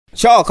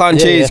Chalk on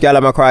cheese, gal,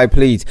 I'ma cry,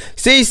 please.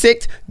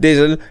 C6,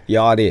 Dizzle,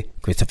 Yardy,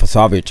 Christopher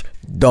Savage,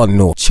 don't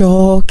know.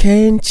 Chalk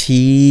and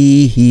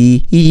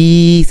cheese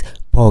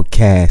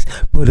podcast,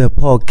 put a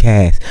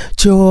podcast.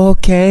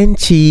 Chalk and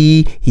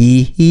cheese,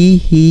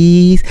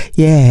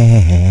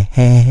 yeah.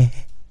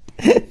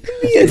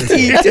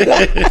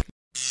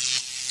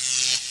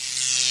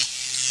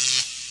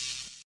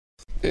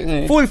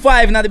 Full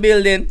 5 in the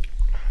building.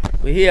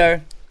 We're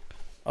here.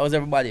 How's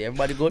everybody?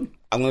 Everybody good?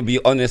 I'm gonna be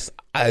honest.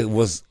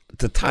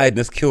 The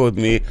tiredness killed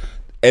me.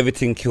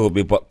 Everything killed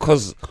me. But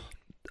because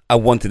I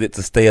wanted it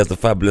to stay as the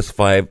Fabulous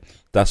 5,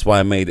 that's why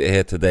I made it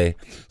here today.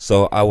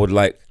 So I would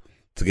like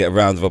to get a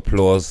round of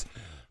applause,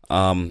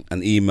 an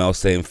email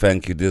saying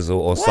thank you, Dizzle,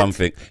 or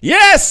something.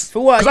 Yes,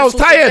 for what? Because I was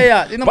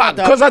tired, but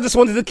because I just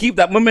wanted to keep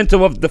that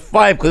momentum of the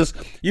 5. Because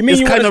you mean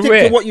it's you want to stick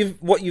rare. to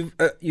what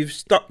you've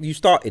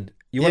started.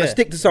 You want to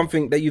stick to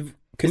something that you've.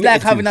 It's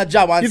like having a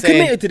job and you've saying,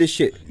 committed to this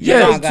shit.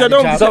 Yeah, so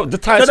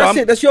that's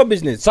it. That's your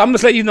business. So I'm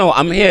just letting you know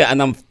I'm here and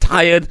I'm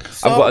tired.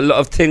 So, I've got a lot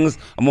of things.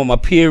 I'm on my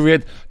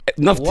period.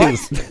 Enough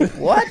things.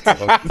 What?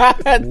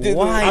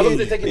 Why? How long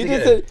did it take you to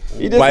get it?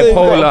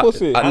 Bipolar.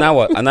 An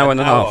hour and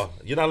a half.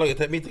 You know how long it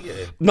take me to get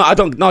it? No, I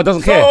don't. No, I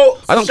don't care.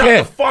 I don't care.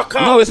 Shut the fuck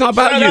up. No, it's not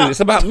about you. It's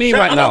about me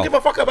right now. I don't give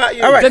a fuck about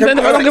you. All right, then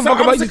I don't give a fuck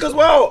about you. I'm sick as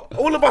well.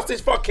 All of us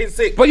is fucking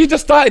sick. But you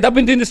just started. I've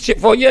been doing this shit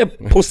for a year,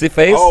 pussy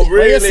face. Oh,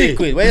 really? Where you sick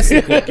with?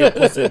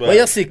 Where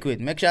you sick with?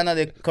 Make sure I know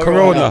the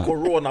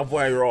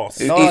coronavirus.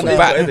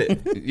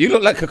 You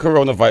look like a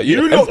coronavirus.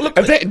 You look.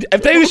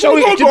 If they show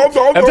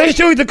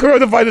you the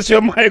coronavirus through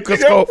a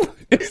microscope,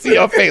 you see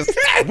your face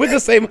with the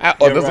same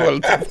hat on as well.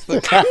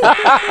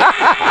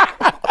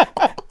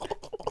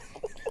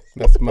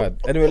 That's mad.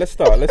 Anyway, let's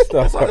start.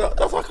 That's why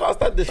I can't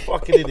stand this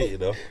fucking idiot, you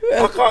know.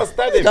 I can't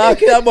stand him.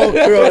 Talking about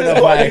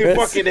coronavirus.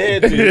 Fucking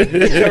head, dude.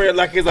 He carry it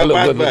like he's a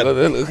madman.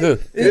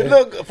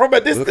 Look, from a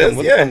distance,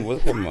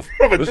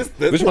 From a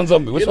distance. Which one's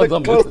on me? Which one's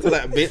on me? Close to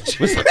that bitch.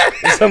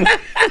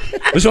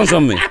 Which one's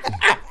on me?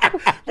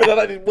 But I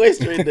like this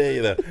moisture in there,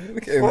 you know.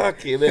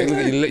 Fucking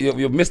hell.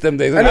 You missed them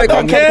days. I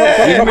don't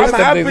care. I'm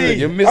happy.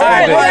 You missed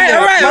them days.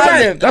 All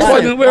right. That's why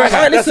I didn't wear a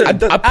hat.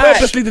 I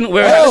purposely didn't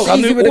wear a hat. I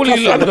knew all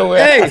you lot would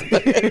wear a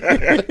hat.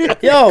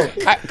 Yo,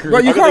 bro,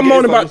 you can't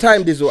moan about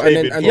time, Dizzle,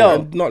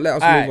 and not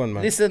let us move on,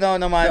 man. Listen on,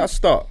 man. Let us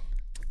start.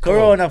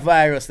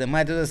 Coronavirus, they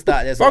might just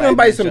start this. I'm gonna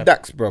buy some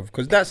Dax, bro,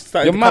 because that's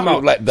starting to come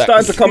out. Like Dax.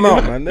 Starting to come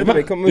out, man.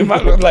 You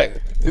might look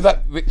like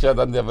that picture I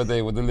done the other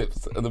day with the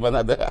lips and the man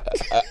had the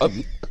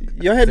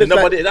your head is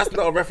nobody. That's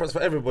not a reference for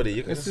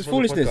everybody. This is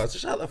foolishness.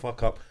 Shut the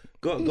fuck up.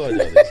 Go on,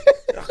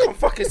 I'm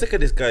fucking sick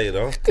of this guy, you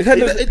know. He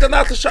doesn't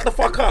have to shut the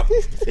fuck up.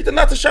 He doesn't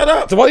have to shut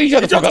up. So why are you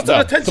shut the fuck up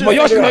now? So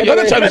you're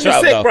not trying to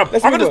shut up now.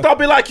 I'm gonna start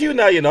being like you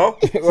now, you know.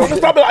 I'm gonna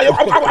start being like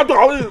Oh God!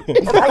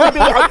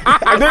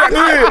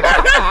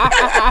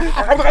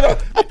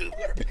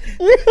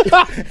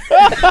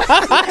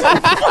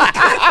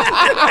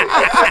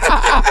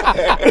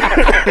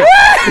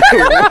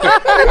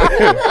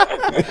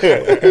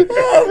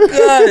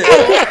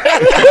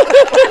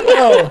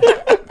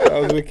 That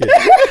was wicked.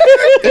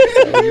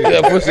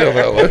 Yeah, push it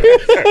over that one.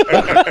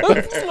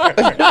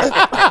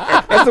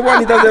 That's the one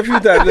he does a few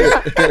times,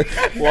 isn't it?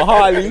 Well,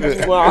 Harley.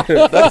 Wow.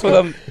 That's what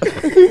I'm.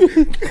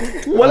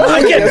 Well,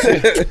 I get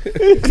it.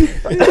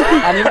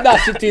 And if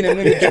that's 15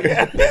 minutes.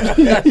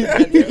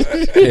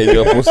 Yeah,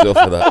 you're pussy off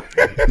for that.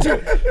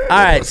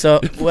 All right, so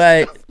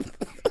wait.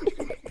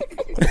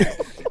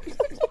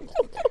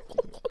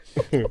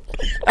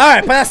 All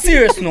right, on a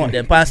serious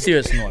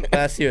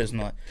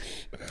note.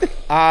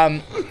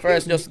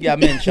 First just get a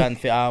mention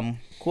for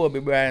Kobe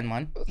Bryant,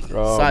 man.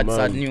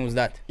 Sad news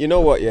that. You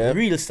know what, yeah?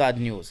 Real sad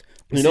news.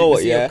 You know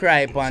what, yeah? Cry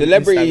upon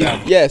celebrities,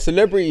 Instagram. yeah,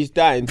 celebrities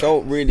dying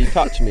don't really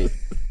touch me.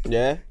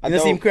 Yeah, I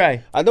don't see him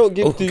cry. I don't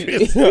give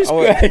Chris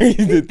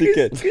the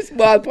ticket. Chris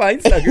Ball on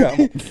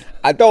Instagram.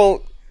 I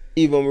don't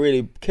even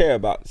really care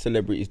about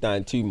celebrities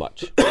dying too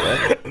much.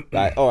 Yeah?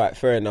 Like, all right,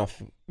 fair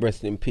enough,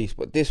 rest in peace.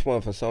 But this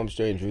one, for some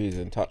strange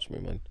reason, touched me,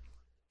 man.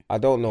 I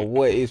don't know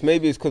what it is.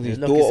 Maybe it's because his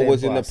daughter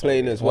was in the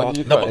plane as well.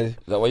 Is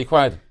that why you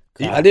cried?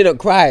 I didn't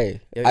cry.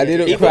 I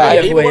didn't cry.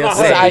 I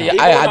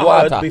had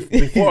water.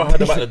 Before I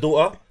heard about the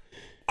daughter,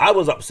 I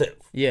was upset.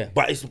 Yeah.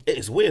 But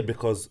it's weird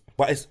because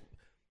I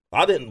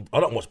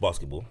don't watch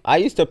basketball. I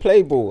used to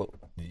play ball.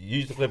 You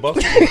used to play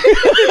basketball?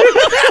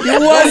 You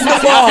was the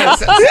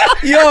boss.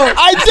 Yo,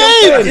 I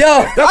did.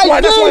 Yo, that's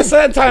why a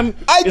certain time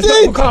I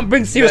did. We can't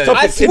bring serious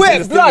topics I swear,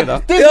 into this thing,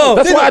 blood.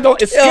 That's why I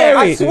don't. It's scary.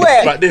 I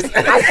swear. Like this.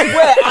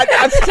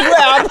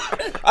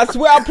 I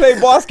swear I play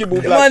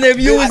basketball. Man, they've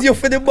used you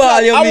for the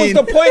ball, you I mean?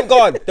 was the point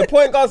guard. The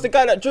point guard's the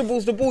guy that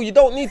dribbles the ball. You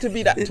don't need to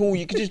be that tall.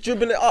 You can just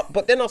dribble it up.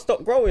 But then I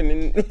stopped growing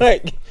and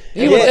like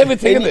he was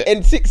everything in it.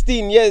 In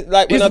 16 years,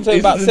 like when I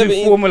turned about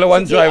 17. Formula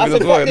 1 driving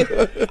as well.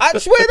 I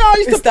swear that I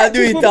used to start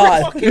doing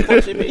that.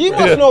 You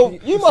must know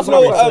You must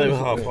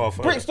know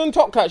Brixton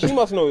Top Catch. You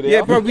must know this.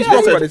 Yeah, bro, we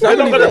spoke about this. We're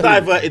not gonna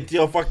divert into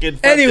your fucking.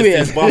 Anyway,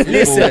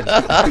 listen.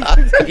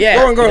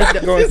 Yeah. Go on.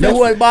 The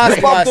whole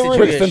basketball the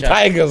Brixton situation.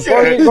 Tigers.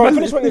 Go on,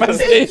 finish what you're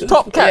saying.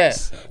 Top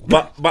Cats.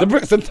 But The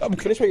Brixton Top.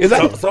 Is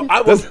that? so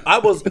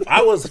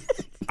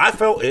I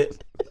felt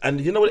it, and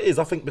you know what it is.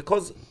 I think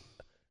because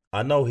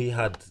I know he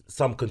had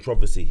some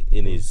controversy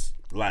in his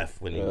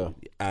life when he,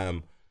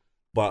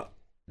 but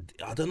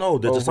I don't know.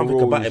 There's just something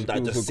Overall, about him that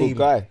he was just a good seemed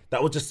guy.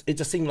 that was just. It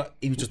just seemed like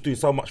he was just doing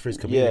so much for his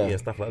community and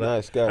stuff like that.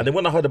 Nice guy. And then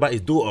when I heard about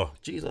his daughter,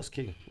 Jesus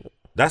King,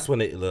 that's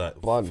when it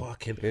like Fun.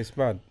 fucking. It's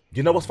bad. Do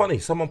you know what's funny?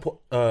 Someone put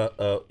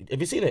have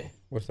you seen it?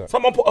 What's that?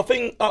 Someone put a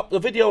thing up, a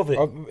video of it.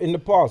 In the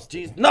past.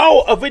 Jeez.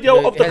 No, a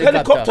video The of the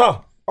helicopter.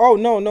 helicopter. Oh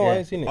no, I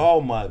ain't seen it.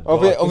 Oh my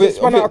god. Of it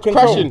spun out of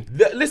control. crashing.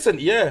 Listen,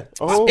 yeah.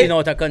 Spin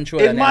out of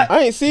control. In and my, then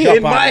I ain't see in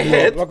it. my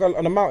head, like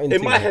on a mountain. in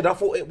thing. my head, I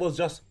thought it was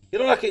just,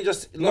 like it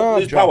just No,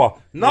 lose power.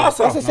 No,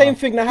 sir. That's the same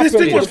thing that happened. This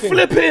thing to was the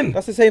flipping.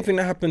 That's the same thing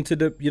that happened to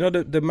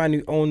the man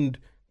who owned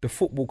the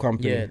football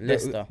company. Yeah,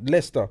 Leicester.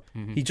 Leicester.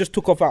 He just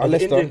took off out of the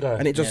Leicester, Indian guy.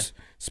 and it just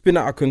spin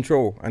out of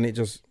control, and it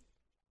just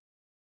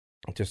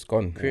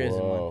gone. Crazy,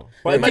 man.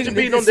 But imagine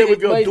being on there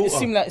with your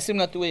daughter.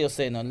 Similar to what you're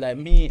saying. Like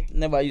me,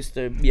 never used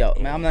to be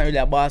out. Man, I'm not really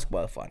a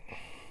basketball fan.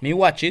 Me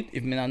watch it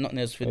if me not nothing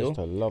else to I do. used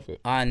to love it.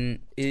 And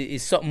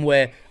it's something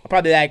where I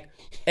probably like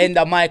end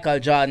of Michael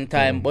Jordan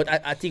time, but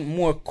I think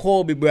more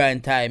Kobe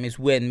Bryant time is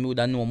when we would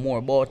know more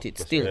about it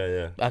still.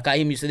 Yeah. Like I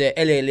used to the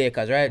LA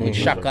Lakers, right? With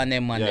Shaq and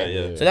them and them.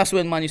 Yeah. So that's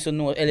when man used to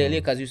know LA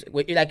Lakers.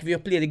 Like if you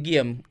play the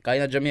game, cause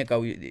in Jamaica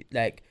we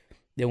like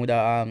them with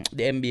the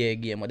NBA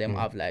game or them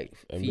have like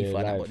NBA FIFA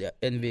and Live. about the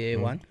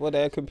NBA one. Well,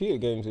 they had computer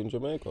games in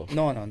Jamaica.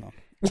 No.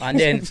 And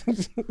then,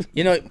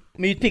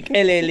 me pick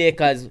LA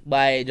Lakers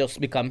by just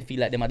because I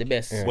feel like them are the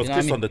best. Was You know what I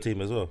Chris mean? on the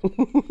team as well?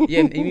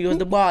 Yeah, he was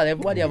the ball.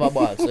 Everybody have a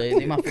ball, so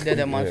he have to get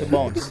them on to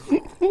bounce.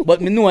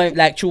 But me know him,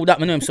 like through that,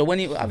 me know him. So when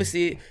he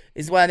obviously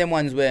it's one of them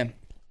ones where,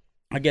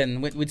 again,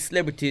 with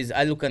celebrities,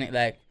 I look at it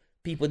like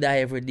people die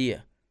every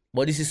day.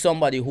 But this is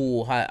somebody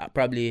who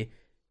probably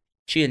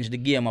changed the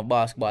game of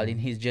basketball in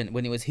his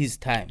when it was his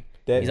time.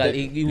 You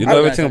know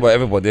everything about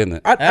everybody,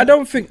 innit? I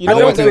don't think. You know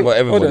everything about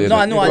everybody. No,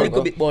 I innit? know a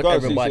little bit about Go on,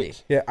 everybody.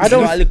 C6. Yeah, I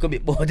don't. know a little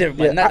bit about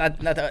everybody. Not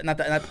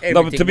everything.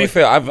 No, but to be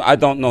fair, I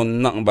don't know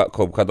nothing about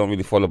Kobe because I don't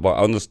really follow. But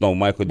I just know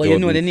Michael But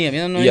Jordan. you know the name.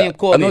 You don't know the Yeah, name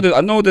Kobe.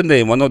 I know the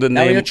name. Now when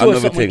you and throw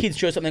something, when everything. kids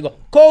throw something, they go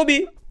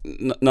Kobe.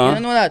 No, You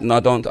don't know that? no, I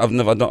don't.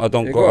 I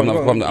don't Yeah, go. I'm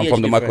not from the. I'm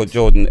from the Age Michael difference.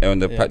 Jordan era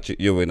and the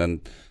Patrick Ewing and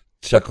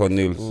Shaq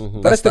O'Neal.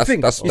 That's the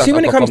thing. You see,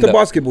 when it comes to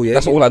basketball, yeah,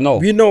 that's all I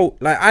know. You know,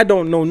 like I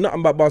don't know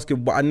nothing about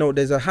basketball, but I know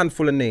there's a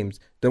handful of names.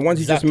 The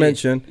ones you just Exactly.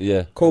 mentioned,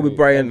 Yeah. Kobe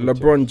Bryant,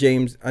 LeBron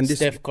James, and this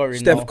Steph Curry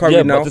Steph now. Curry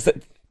Yeah, now, but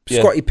yeah.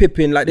 Scottie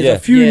Pippen. Like there's Yeah. a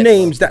few Yes.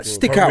 names that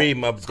stick out.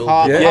 Kareem Abdul.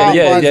 Yeah.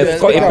 Yeah.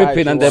 Scottie Yeah.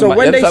 Pippen and them. So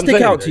when they that's what I'm stick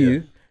saying. out to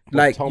you,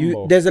 like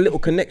Mutombo. there's a little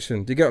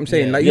connection. Do you get what I'm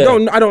saying? Yeah. Like Yeah.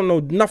 I don't know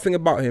nothing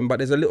about him, but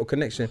there's a little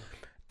connection.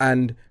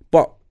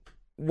 But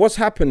what's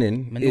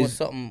happening I know is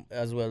something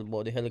as well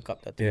about the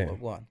helicopter thing. Yeah. But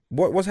go on.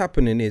 what's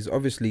happening is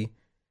obviously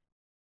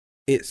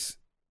he's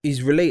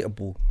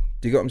relatable.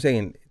 Do you get what I'm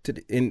saying?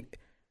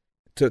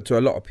 To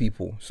a lot of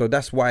people. So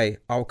that's why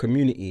our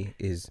community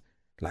is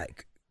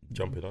like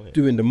Jumping on it.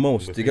 doing the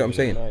most. Do you get what I'm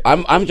saying?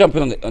 I'm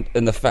jumping on it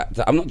in the fact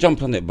that I'm not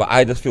jumping on it, but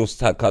I just feel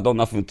sad because I don't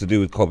have nothing to do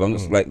with Kobe. I'm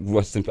just like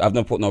rest in peace. I've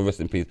never put no rest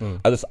in peace.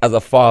 I just as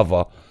a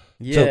father.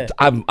 Yeah.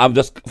 I'm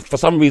just for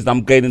some reason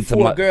I'm getting to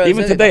 4 my girls,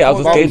 even innit? today I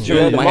was 4 just getting girls. through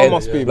Yeah, in the my mum head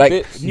must be like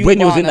bits. when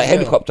you was in Newborn the as well.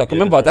 helicopter.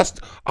 Remember that's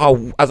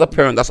our as a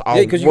parent that's our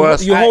Yeah, because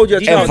worst. you hold your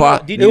Did you child.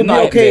 not- did It'll you be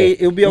not- okay.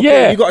 It'll be okay.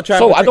 Yeah, You gotta try.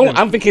 so and I protect don't. them.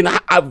 I'm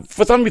thinking.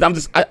 For some reason, I'm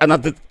just.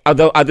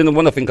 I didn't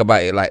want to think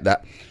about it like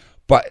that.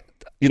 But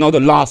you know, the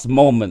last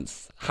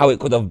moments, how it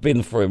could have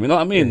been for him. You know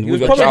what I mean? He With was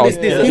your probably child.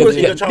 listening. He He was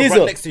was- your child Diesel.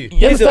 right next to you.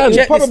 You understand? He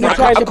was probably Like,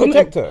 trying I to couldn't-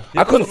 protect her.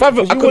 I couldn't fathom.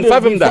 I You couldn't wouldn't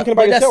fathom be that. thinking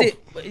about But that's yourself.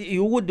 it. But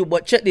you would do.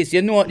 But check this.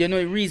 You know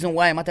the reason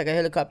why I'm attacking a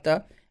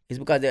helicopter is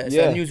because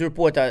a news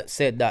reporter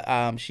said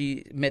that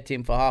she met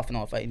him for half an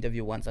hour for an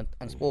interview once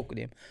and spoke with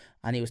him,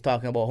 and he was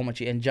talking about how much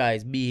he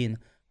enjoys being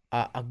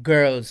a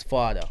girl's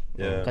father.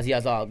 Yeah. Because he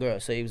has all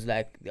girls. So he was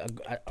like,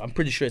 I'm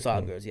pretty sure it's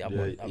all girls. Yeah.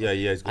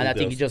 Yeah. It's And I good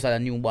think he girls. just had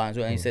a newborn as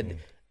well. And he said,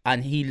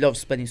 and he loves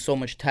spending so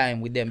much time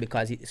with them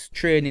because his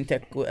training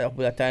take up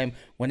with the time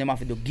when they have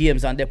to do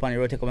games and dep on the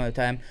road take up all the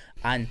time.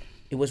 And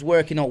it was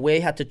working out where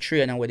he had to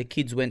train and where the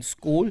kids went to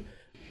school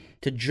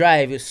to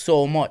drive is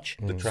so much.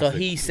 So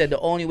he said the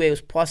only way it was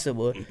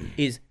possible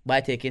is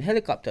by taking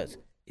helicopters.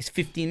 It's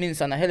 15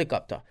 minutes on a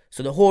helicopter.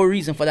 So the whole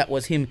reason for that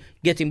was him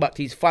getting back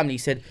to his family. He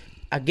said,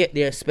 I get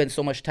there, spend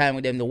so much time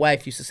with them. The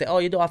wife used to say, oh,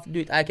 you don't have to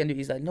do it, I can do it.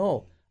 He's like,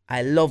 no,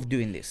 I love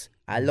doing this.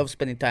 I love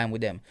spending time with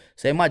them.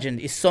 So imagine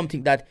it's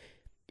something that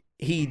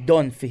he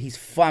done for his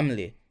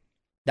family,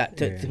 that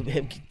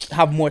to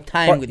have more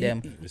time But with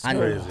them. it's And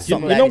crazy.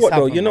 something You know like what this though?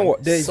 happen, You know man.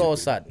 what? There's So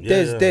sad.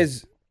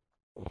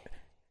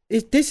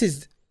 This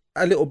is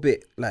a little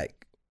bit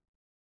like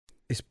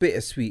it's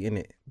bittersweet in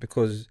it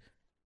because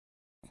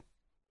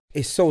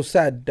it's so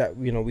sad that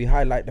we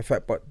highlight the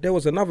fact, but there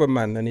was another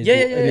man and his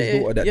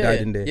daughter that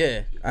died in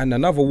there, and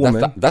another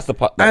woman. That's the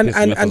part that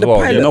pisses me off as the well.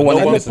 pilot, No one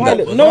and wants the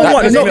pilot. that. No one.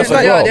 That pisses me off as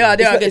well.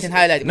 They are getting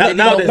highlighted.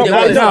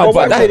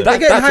 They're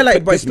getting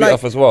highlighted, but pisses me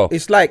off as well.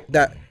 it's like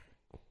that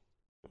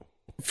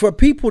for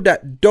people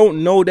that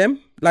don't know them.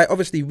 Like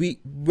obviously,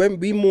 when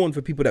we mourn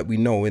for people that we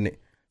know, innit?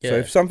 So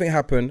if something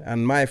happened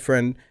and my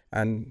friend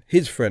and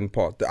his friend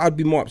passed, I'd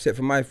be more upset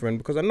for my friend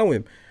because I know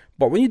him.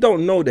 But when you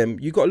don't know them,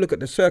 you got to look at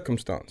the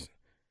circumstance.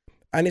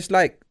 And it's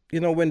like,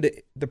 when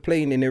the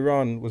plane in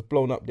Iran was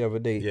blown up the other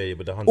day. Yeah,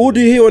 but all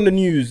do you hear on the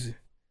news?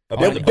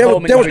 There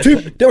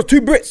was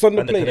two Brits on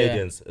the plane.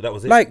 Canadians. That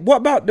was it. Like, what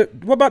about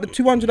the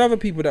 200 other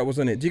people that was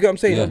on it? Do you get what I'm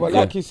saying? Yeah, but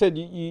like you said,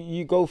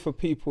 you go for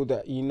people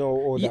that you know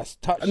or that's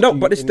touched. No,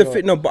 but it's but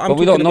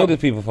we don't know the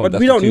people from. But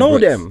we don't know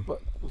them.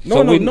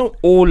 No.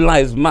 All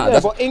lives matter. Yeah,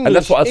 but English, and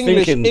that's what I was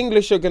thinking.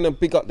 English are gonna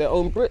big up their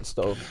own Brits,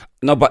 though.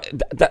 No, but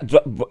you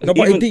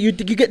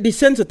get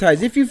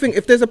desensitized.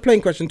 If there's a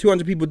plane crash and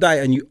 200 people die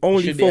and you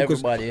only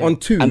focus on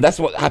two. And that's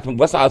what happened.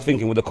 That's what I was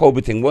thinking with the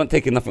Kobe thing. We weren't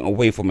taking nothing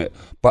away from it.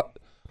 But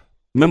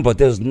remember,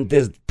 there's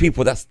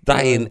people that's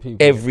dying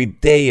every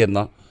day,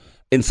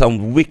 in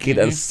some wicked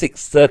and sick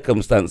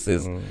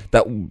circumstances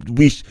that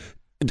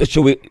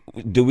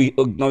do we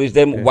acknowledge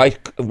them? Yeah.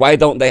 Why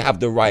don't they have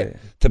the right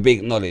to be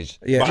acknowledged?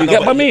 Yeah. Do you get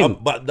what I mean?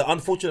 But the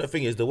unfortunate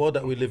thing is the world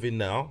that we live in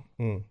now,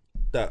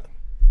 that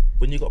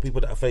when you got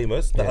people that are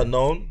famous, that are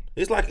known,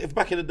 it's like if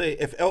back in the day,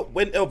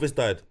 when Elvis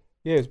died.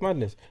 Yeah, it's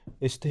madness.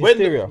 It's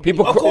hysteria.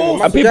 People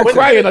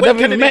crying. I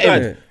never even met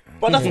him.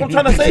 But that's what I'm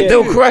trying to say.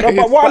 They'll cry.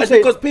 But what I'm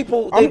saying, because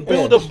people they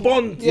build a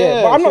bond.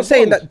 Yeah, but I'm not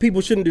saying that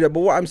people shouldn't do that.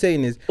 But what I'm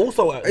saying is,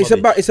 also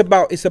it's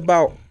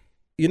about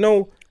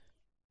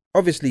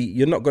obviously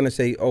you're not gonna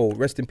say, oh,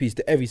 rest in peace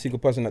to every single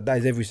person that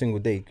dies every single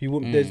day. You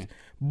wouldn't.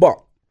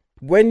 But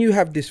when you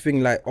have this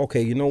thing like,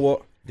 okay, you know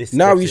what?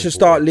 Now we should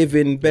start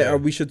living better.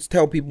 We should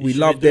tell people we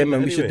love them,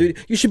 and we should do.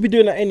 You should be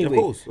doing that anyway,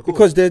 of course.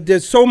 Because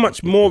there's so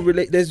much more.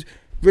 There's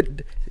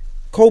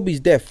Kobe's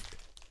death.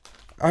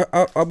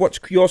 I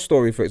watched your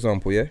story, for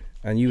example,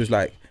 and you was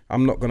like,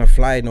 I'm not gonna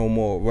fly no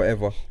more,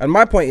 whatever. And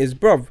my point is,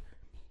 bruv,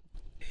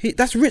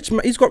 that's rich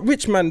man. He's got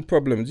rich man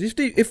problems.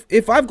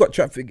 If I've got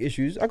traffic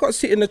issues, I got to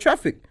sit in the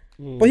traffic.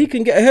 But he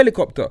can get a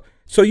helicopter.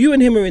 So you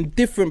and him are in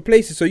different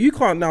places. So you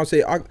can't now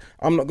say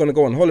I'm not gonna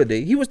go on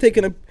holiday. He was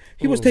taking a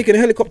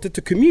helicopter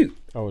to commute.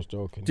 I was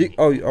joking.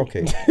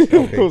 Okay.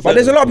 But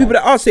there's a lot of people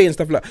that are saying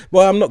stuff like,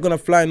 well, I'm not gonna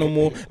fly no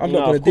more. I'm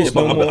not gonna dish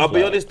no more. I'll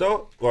be honest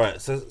though. All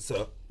right. So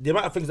the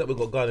amount of things that we've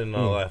got going in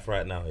our life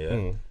right now,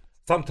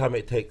 sometimes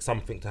it takes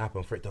something to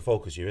happen for it to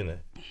focus you, innit?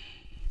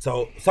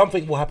 So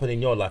something will happen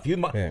in your life. You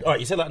might. All right.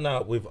 You said that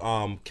now with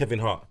Kevin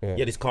Hart. He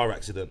had this car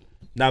accident.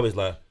 Now he's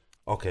like,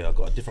 okay, I've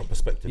got a different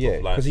perspective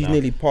of life. Because he's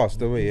nearly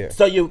passed away.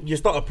 So you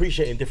start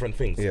appreciating different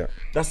things. Yeah.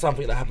 That's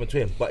something that happened to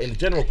him. But in the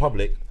general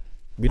public,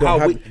 we don't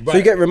have. So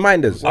you get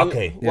reminders.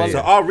 Okay. So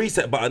our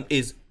reset button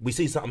is we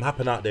see something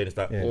happen out there and it's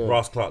like,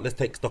 Ross Clark, let's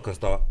take stock and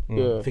start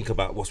think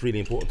about what's really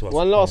important to us.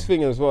 One last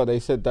thing as well, they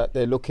said that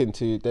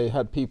they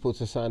had people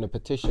to sign a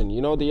petition.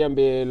 You know the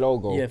NBA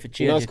logo? Yeah, for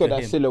you know it's got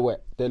that him.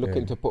 silhouette. They're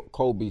looking to put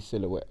Kobe's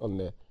silhouette on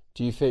there.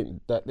 Do you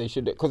think that they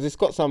should? Because it's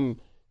got some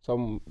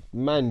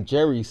man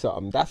Jerry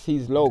something. That's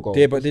his logo.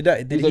 Yeah, but he's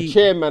a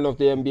chairman of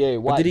the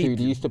NBA. White dude.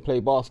 He used to play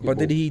basketball.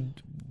 But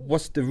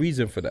what's the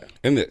reason for that?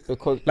 Isn't it?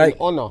 Because in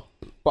honor.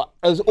 But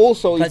as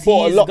also he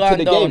brought a lot to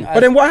the game.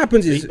 But then what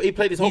happens is he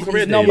played his whole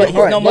career.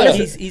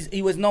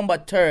 He was number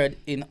third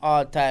in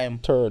all time.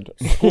 Score.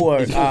 All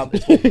right.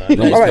 So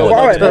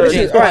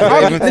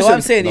what I'm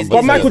saying is,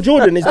 but Michael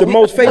Jordan is the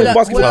most famous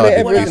basketball player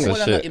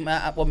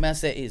ever. What man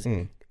say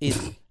is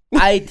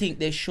I think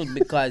they should,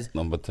 because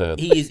number 10.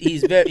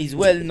 He's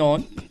well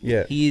known.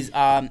 Yeah. He's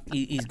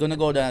gonna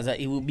go down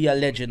he will be a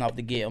legend of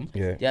the game.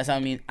 Yeah. That's what I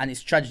mean, and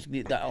it's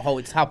tragic how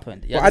it's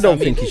happened. But I don't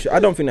think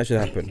that should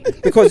happen,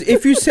 because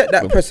if you set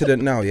that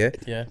precedent now,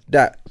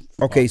 that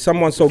okay,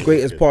 someone so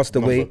great has passed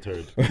away.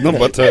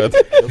 Number third.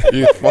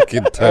 You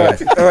fucking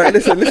turd. All right,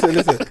 listen.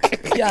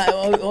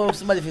 Yeah,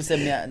 somebody can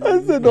send me I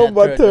said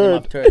number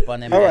third.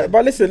 All right,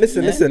 but listen.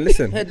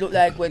 Head look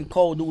like when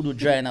cold doodle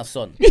dry in a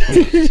sun.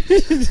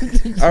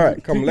 All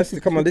right, come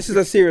on. This is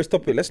a serious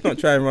topic. Let's not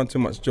try and run too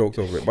much jokes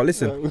over it. But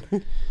listen,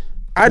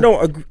 I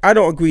don't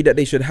agree that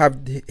they should have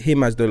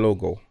him as the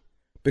logo,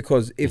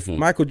 because if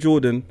Michael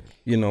Jordan,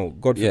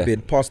 God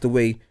forbid, passed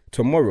away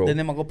tomorrow,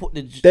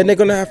 then they're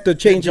gonna have to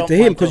change it to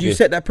him, because you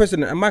set that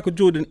precedent, and Michael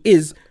Jordan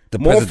is the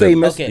more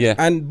famous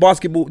and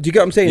basketball. Do you get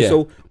what I'm saying?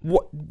 So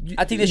what?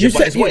 I think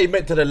it's what he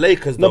meant to the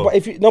Lakers, though.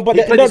 No, but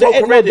the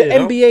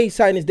NBA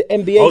sign is the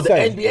NBA sign. Oh, the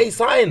NBA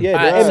sign.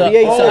 Yeah, the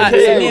NBA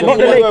sign. Not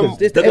the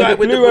Lakers. It's the guy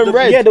with blue and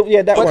red.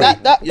 Yeah, that one.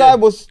 But that guy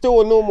was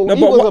still a normal. No,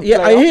 but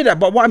I hear that.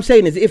 But what I'm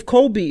saying is, if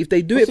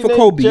they do it for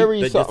Kobe,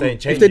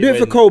 if they do it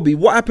for Kobe,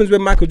 what happens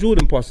when Michael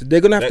Jordan passes?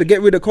 They're gonna have to get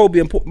rid of Kobe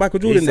and put Michael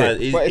Jordan there.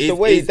 But it's the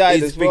way he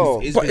died as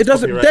well. But it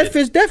doesn't. Death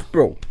is death,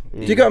 bro. Do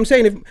you get what I'm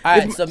saying?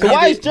 So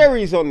why is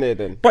Jerry's on there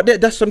then? But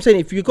that's what I'm saying.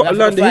 If you got to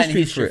learn the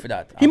history for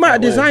it, he might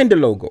have designed the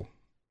logo.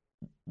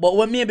 But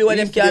what maybe what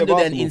He them used to be can a do then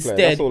basketball player, instead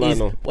that's all I is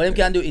know. what them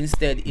can do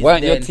instead is Why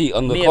aren't your then teeth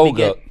on the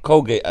maybe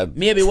Colgate ad?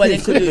 maybe what they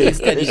could do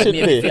instead is should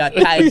maybe be. for a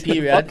time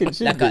period, Fucking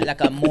should be.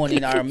 like a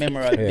morning or a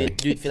memorial bit,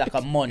 do it for like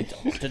a month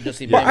to just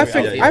see. But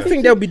I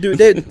think they'll be doing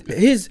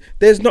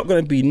there's not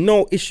going to be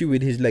no issue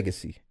with his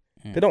legacy.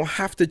 They don't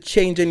have to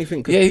change anything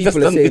because Yeah, he's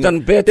people just are saying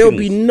done bare there'll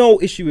be things.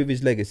 no issue with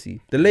his legacy.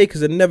 The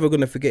Lakers are never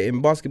going to forget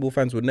him. Basketball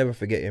fans will never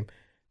forget him.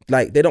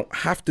 Like they don't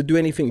have to do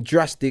anything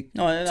drastic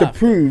to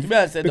prove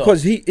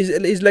because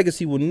his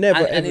legacy will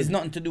never and it's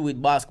nothing to do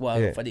with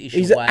basketball for the issue.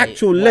 He's an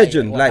actual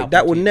legend. Like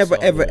that will never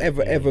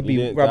ever be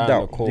didn't rubbed die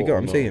on out. the Do you get what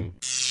I'm court, saying?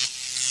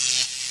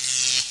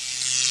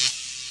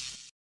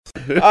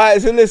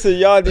 Alright, so listen,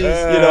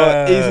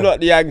 Yardi's, he's not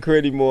the anchor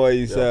anymore.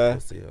 He's Sail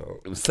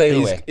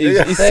away.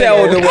 he's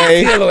sailed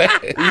away. Sail away.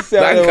 He's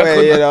sailed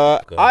away.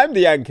 I'm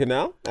the anchor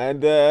now,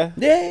 and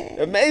Yeah.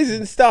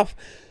 amazing stuff.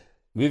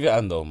 Move your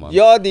hand though, man.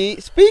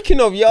 Yardi. Speaking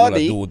of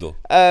Yardi, Doodle.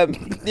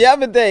 the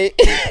other day,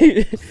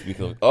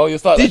 Oh, you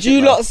start. did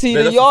you not see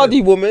Yeah, the that's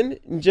Yardi woman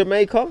in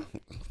Jamaica?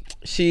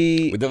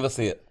 We never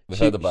see it. We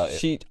heard about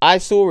it. I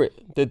saw it.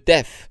 The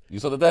death. You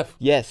saw the death?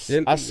 Yes,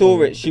 Yeah, I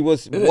saw it. She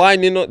was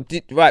whining on.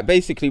 Right,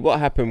 basically, what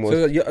happened was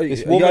So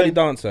this a woman, Yardi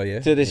dancer,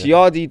 yeah. so this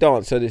Yardi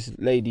dancer, this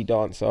lady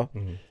dancer.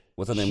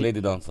 What's her name? Lady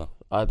dancer.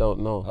 I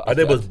don't know. Her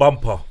name was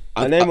Bumpa.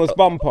 Her name was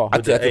Bumpa.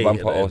 I think A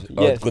Bumper or at the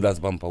Yes. Good as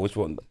Bumper. Which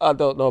one? I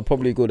don't know,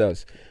 probably good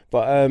as.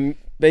 But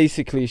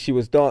basically, she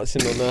was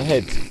dancing on her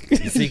head.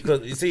 You see,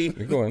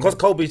 Go on. because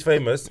Kobe's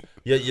famous,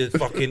 you're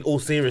fucking all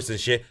serious and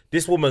shit.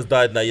 This woman's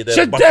died now. You're there.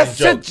 She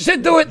busting jokes.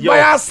 do it Yo. by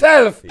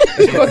herself.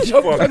 She got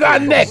jump on her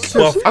Fucking neck.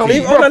 buff-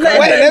 Leave- hold on,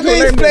 Let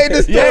me explain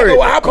the Yeah, story. but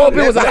what happened?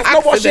 It was an That's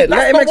not what accident.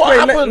 Let him That's not what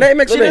explain. happened. Let him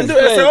She explain. didn't do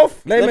it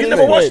herself. Let him You explain.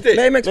 never watched it. Let him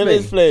Let me explain.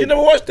 explain. You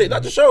never watched it.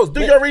 That just shows.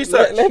 Do your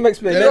research. Let him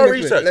explain. Do Let your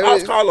him explain. research.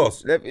 Ask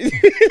Carlos. Let me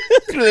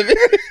let me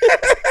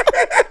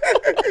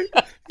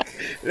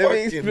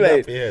Fucking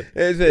explain. nappy head.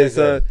 Here's it.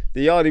 So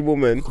the Yardi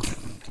woman,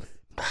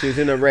 she was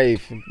in a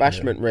rave,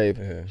 bashment rave.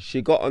 Yeah.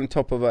 She got on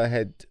top of her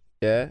head,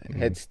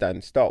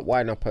 headstand, start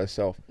winding up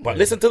herself. But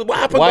listen to what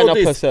happened. Wind All up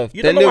this. herself.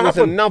 You Then don't know there what was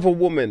happened. another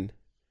woman.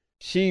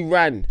 She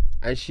ran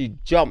and she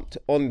jumped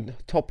on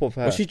top of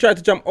her. But she tried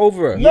to jump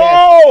over her.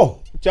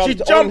 No, Jumped she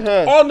jumped on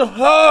her. on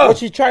her. But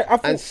she tried. I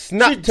and thought, She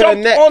snapped her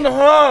jumped neck. on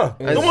her.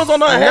 And The woman's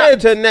on her snapped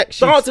head. her neck.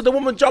 She- Dancing. The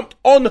woman jumped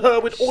on her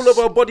with all of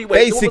her body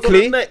weight. The woman's on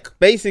basically, her neck.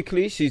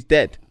 basically, she's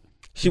dead.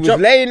 She was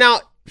Jump- laying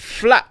out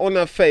flat on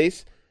her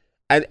face,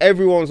 and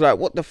everyone was like,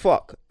 "What the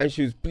fuck?" And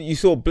she was. You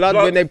saw blood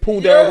when they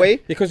pulled her Yeah. away.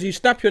 because you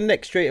snap your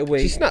neck straight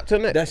away. She snapped her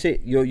neck. That's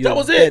it. You're That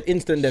was dead, it.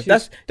 instant death. She's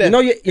That's dead. you know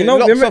It know.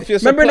 locks Remember, off your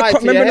remember, supply to your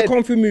remember the head.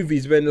 kung fu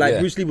movies when like Yeah.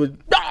 Bruce Lee would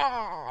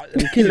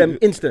and kill them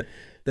instant.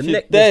 The She's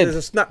neck. dead. There's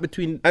a snap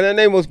between And her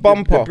name was the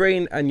Bumpa.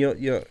 brain and your.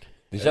 Did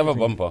she have a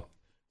bumper?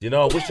 You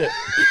know, I wish it.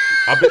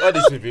 I'll be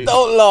honest with you.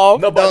 Don't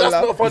laugh. No, but Don't that's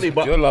laugh. not funny.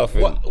 But You're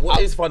laughing.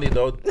 What is funny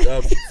though?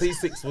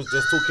 C6 was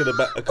just talking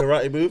about a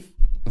karate move.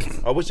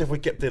 I wish if we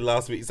kept in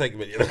last week's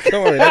segment. You know?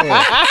 Don't worry. Don't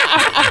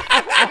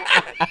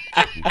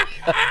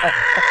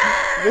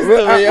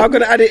worry. I'm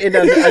gonna add it in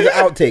as an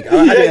outtake.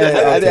 I'll add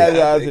it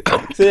as an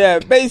outtake. So yeah,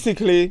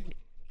 basically,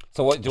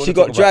 So what? Do you she wanna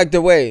got talk dragged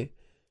away.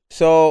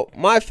 So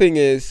my thing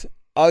is,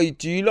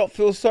 do you not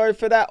feel sorry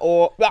for that,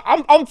 or like,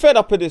 I'm fed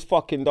up of this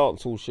fucking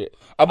dancehall shit.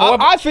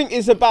 I think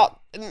it's about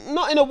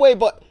not in a way,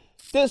 but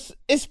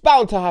it's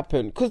bound to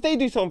happen because they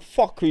do some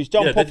fuckeries,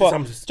 jump Yeah, they off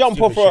do some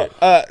jump off stupid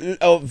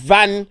a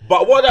van.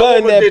 But what that burn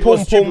woman their did was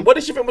pum stupid. pum. What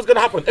did she think was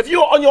gonna happen? If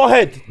you're on your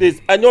head,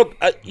 and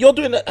you're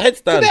doing a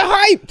headstand, They're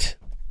hyped.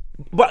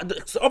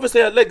 but so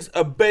obviously her legs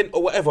are bent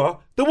or whatever.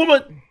 The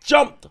woman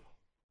jumped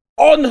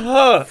on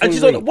her, and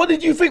she's on. What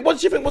did you think? What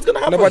did she think was gonna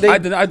happen? but they- I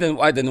didn't.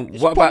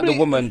 What about the probably-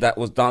 woman that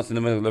was dancing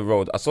in the middle of the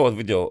road? I saw a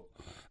video,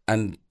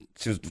 and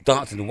she was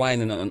dancing,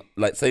 whining, and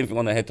like same thing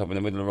on her head top in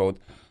the middle of the road.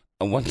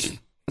 And one,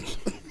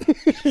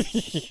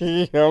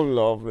 I'm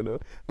laughing.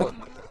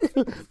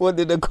 What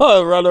did the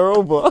car run her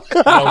over?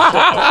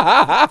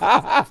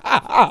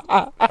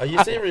 Are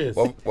you serious?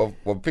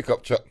 one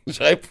pickup truck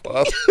drive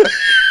past.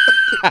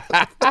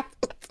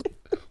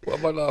 What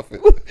am I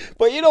laughing?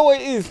 But you know what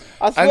it is?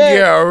 I And swear.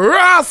 get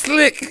raw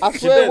slick. I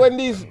swear when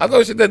these. I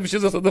know she did, but she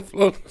was just on the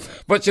floor.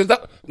 But she was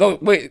not. No,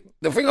 wait.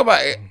 The thing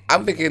about it,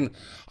 I'm thinking,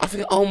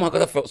 oh my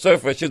God, I felt sorry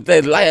for her. She was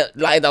there,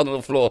 lie down on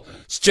the floor,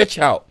 stretch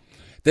out.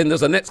 Then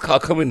there's a next car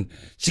coming.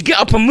 She get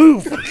up and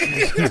move. No,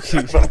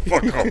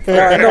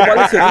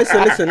 but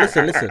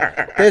listen.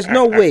 There's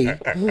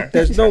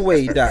no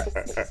way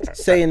that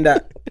saying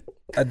that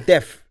a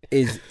death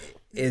is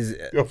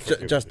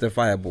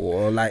justifiable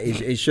or like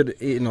it should,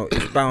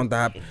 it's bound to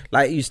happen.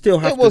 Like you still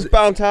have It was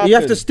bound to You have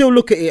happen. to still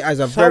look at it as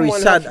a very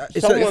sad.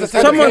 Someone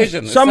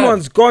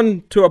Someone's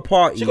gone to a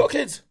party. She got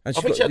kids. And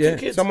I think she had 2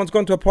 kids. Someone's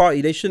gone to a party.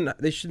 It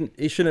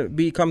shouldn't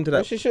be come to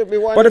that. She shouldn't be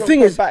But winding the thing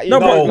up is, her back, you no,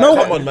 know. but no,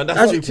 come on, man,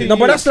 that's stupid. no,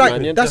 but that's Man,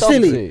 like you're that's dumb.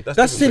 silly.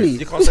 That's silly.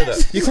 You can't say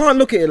that. You can't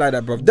look at it like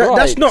that, bro.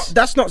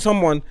 That's not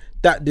someone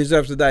that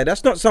deserves to die.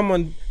 That's not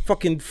someone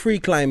fucking free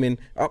climbing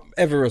up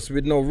Everest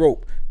with no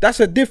rope. That's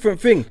a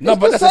different thing. No,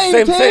 but the that's the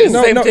same thing.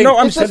 No, Same no, thing. no,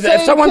 I'm It's the saying If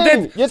same someone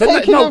thing. did, You're so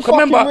taking a fucking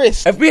remember,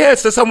 risk. if we heard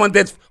someone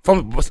dead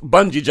from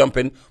bungee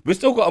jumping, we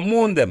still got to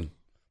mourn them.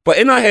 But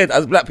in our head,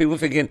 as black people,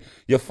 thinking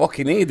you're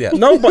fucking idiot.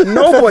 no, but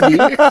nobody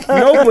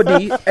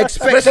expects.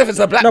 Especially if it's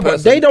a black no, but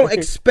person. they don't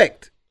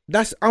expect.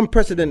 That's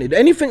unprecedented.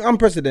 Anything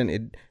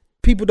unprecedented,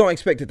 people don't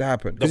expect it to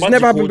happen. It's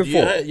never happened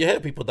before. You hear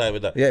people die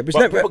with that. Yeah, but it's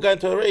but never- people going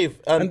to a rave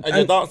and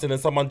you're dancing and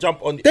someone jump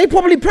on. They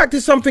probably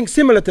practice something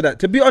similar to that.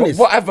 To be honest,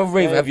 What other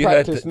rave have you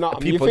heard practice that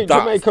nothing. You people think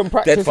dance Jamaican dead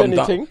practice from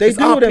anything? dance? they It's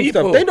do our them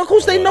people. stuff. Of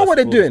course, they know what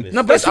they're that's doing. bullshit.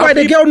 No, but That's it's our why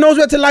the people. girl knows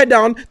where to lie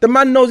down. The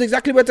man knows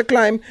exactly where to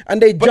climb,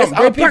 and they But jump. it's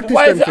They our people. practice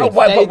Why them is it? things.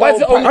 Why They is it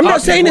don't only I'm not our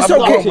saying people? it's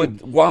I'm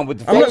okay. Go on with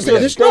the I'm not fuck saying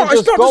with it's it. not.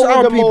 It's not just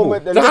our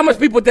people. So how much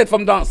people dead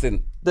from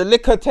dancing? The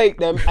liquor take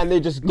them and they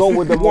just go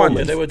with the One.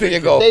 moment. There you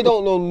go. They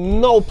don't know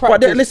no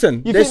practice.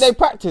 listen, you there's- think they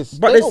practice?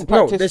 But they there's don't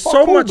practice. there's Fuck so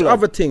all, much blood.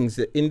 other things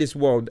in this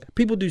world.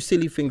 People do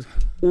silly things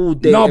all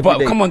day. No, every but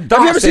day. come on, Have you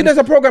ever dancing- seen? There's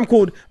a program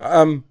called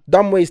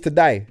Dumb Ways to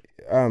Die.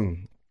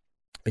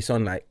 It's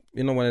on like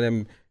one of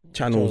them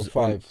channels. Channel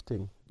 5 on,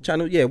 thing.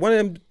 channel, yeah, one of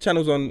them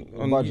channels on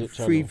Budget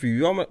free channel. for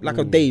you, like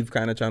a Dave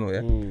kind of channel,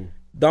 yeah.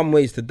 Dumb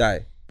Ways to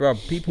Die, bro.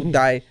 People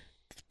die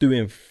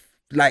doing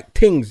like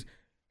things,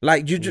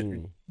 like you just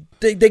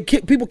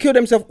people kill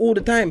themselves all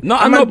the time. No, a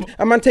I man, know.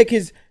 a man take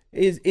his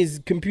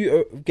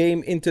computer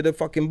game into the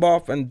fucking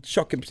bath and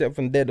shock himself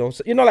and dead, or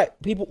like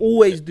people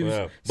always do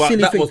Yeah. But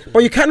silly that things. was-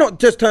 But you cannot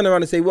just turn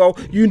around and say, "Well,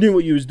 you knew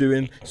what you was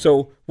doing,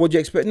 so what do you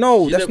expect?"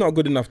 No, that's didn't- not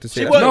good enough to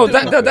say. She That's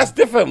weren't- not- That's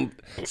different.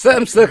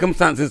 Certain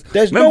circumstances.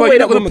 There's no Remember, way you're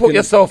not that going to woman put can-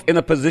 yourself in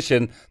a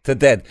position to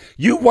dead.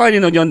 You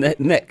whining on your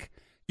neck.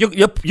 You're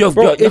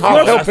Bro, half if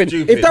helping. that's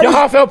stupid. If that You're was,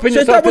 half helping so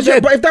if yourself that was to your,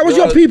 dead. but if that was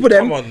your Yo, people,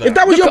 come then on now. if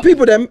that was your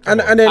people, then and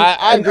then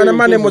I and a agree man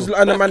with then was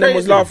Dizzle. and a man then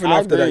was That's laughing crazy.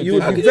 after I that, agree you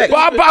with would be Dizzle.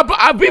 vexed. But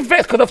I'd be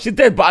vexed because if she's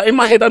dead. But in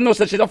my head, I know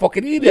that she's a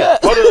fucking idiot. Yeah.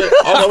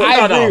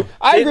 I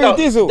I agree with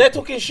Dizzle. They're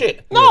talking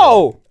shit. No.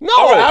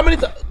 All right, how many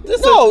times?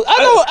 No, I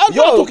know.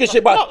 You're talking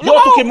shit, but you're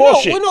talking more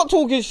shit. We're not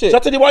talking shit. So I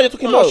tell you why you're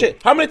talking No. more shit.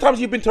 How many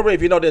times you've been to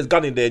rave? You know there's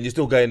gun in there, and you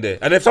still go in there.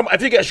 And if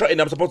you get shot in,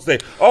 I'm supposed to say,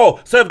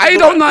 "Oh, sir." I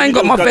don't know. I ain't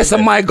got my vest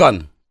and my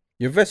gun.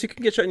 Your vest, you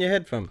can get shot in your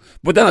head, fam.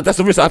 But then that's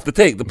the risk I have to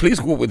take. The police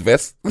go with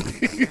vests.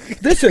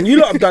 Listen, you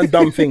lot have done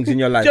dumb things in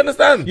your life. Do you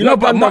understand? You lot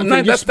have done dumb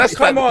things. that's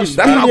come on, that's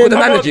not a speeding, good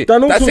analogy.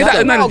 done all That's sorts that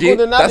of- analogy. Not a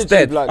good That's analogy,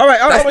 dead. blood. All right,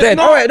 That's dead.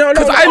 all right, no,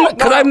 Because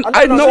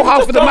I know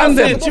half of the man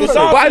them. dancing, But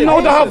I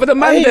know the half of the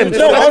man them. No,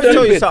 So hold that's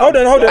on, stupid. hold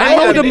on. I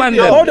know the man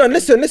them. Hold on,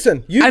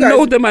 listen. You I guys,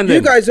 know the man You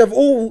them. guys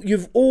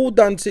you've all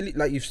done silly,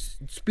 like you've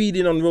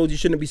speeding on roads you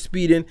shouldn't be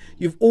speeding.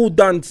 You've all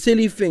done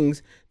silly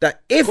things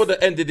that if Could have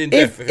ended in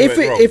death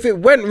if it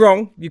went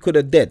wrong, you could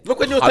have dead. Look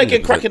when you're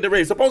taking crack in the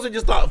rave. Suppose you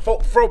just start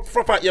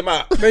froth out your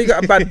mouth Maybe you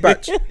got a bad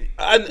batch.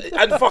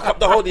 and fuck up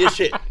the whole of your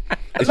shit. All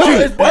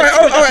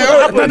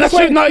right. No, that's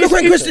true. No, Look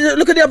when it's- Chris,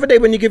 look at the other day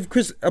when you give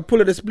Chris a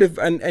pull of the spliff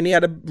and he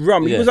had a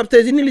rum. He Yeah. was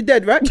upstairs. He nearly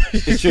dead, right?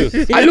 It's true.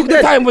 He I nearly looked at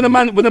the dead. time when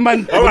the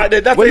man. All right,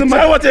 then that's when it. the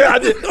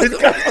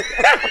man.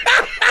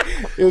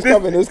 It was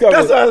coming. That's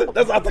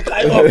how to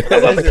climb up.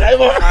 That's how to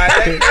climb up.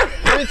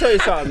 Let me tell you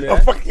something, Oh, yeah.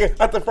 fuck you.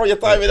 Had to throw your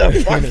time in there.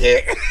 Fuck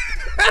it.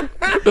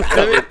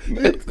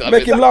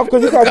 Make him laugh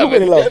because he can't talk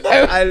any love.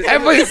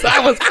 Every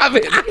time was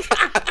coming.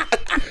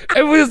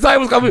 Every time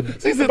was coming.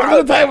 She said,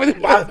 "All the time with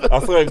him." I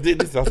saw him did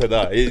this. I said,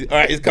 all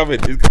right, he's coming.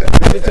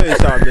 Let me tell you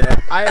something, yeah.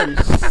 I am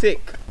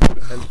sick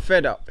and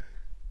fed up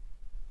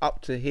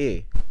to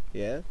here,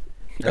 yeah.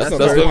 That's not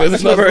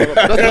very.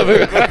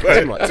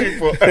 Too much.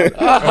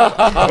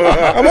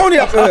 I'm only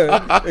up for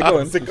her. Go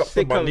on. Sick up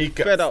Sick my and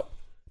kneecap. fed up.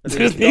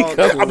 Just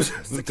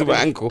Dancehall- to my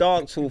ankle.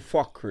 Dancehall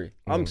fuckery.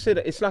 I'm saying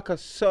that it's like a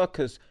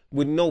circus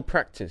with no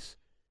practice.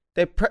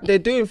 They're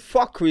doing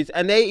fuckeries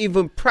and they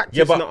even practice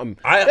Yeah, but nothing.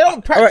 I- They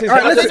don't practice. all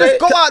right, nothing. let's- They just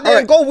go out there all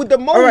and go with the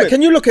moment. All right,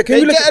 can you look at? Can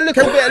They you look get at? a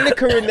little bit of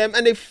liquor in them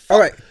and they. All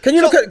right, can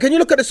you look at? Can you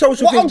look at the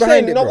social What things I'm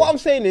behind saying, it, no, bro? what I'm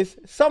saying is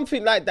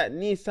something like that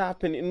needs to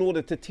happen in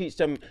order to teach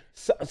them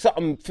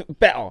something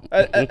better.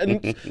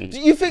 And do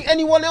you think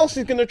anyone else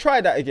is gonna try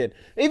that again?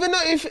 Even though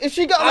if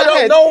she got on I her don't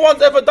head, know. No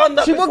one's ever done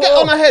that she before. will get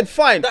on her head,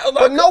 fine. That was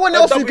But like no one a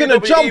else is gonna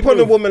WWE jump on a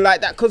move. woman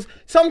like that because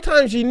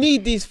sometimes you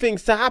need these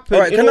things to happen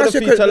All right, in can I order ask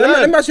for you you to let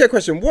learn. me ask you a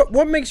question.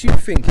 What makes you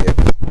think here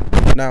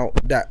now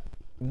that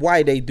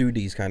why they do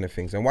these kind of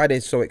things and why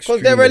they're so extreme?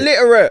 Because they're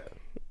illiterate.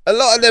 A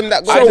lot of them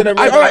that go to them.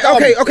 All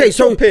right, okay.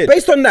 So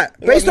based on that,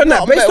 based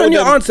on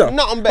your answer,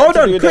 Nothing better hold to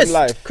do on, with them Chris.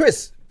 life.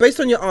 Chris, based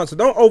on your answer,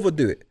 don't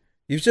overdo it.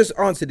 You've just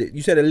answered it.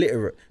 You said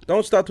illiterate.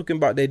 Don't start talking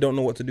about they don't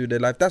know what to do with their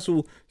life. That's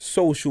all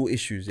social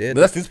issues. Yeah,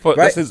 But that's his point.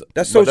 Right? That's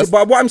That's social.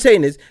 But what I'm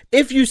saying is,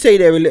 if you say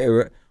they're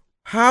illiterate,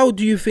 how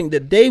do you think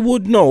that they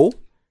would know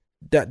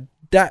that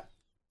that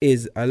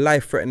is a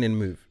life-threatening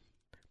move?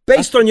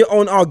 Based on your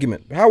own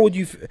argument, how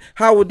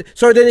would?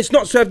 So then it's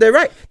not served their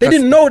right. They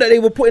didn't know that they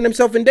were putting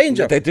themselves in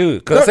danger. They do.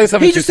 Because I say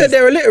something. He just said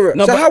they're illiterate.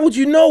 No, so but- how would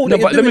you know? No,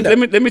 that but you're doing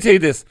that? let me tell you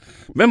this.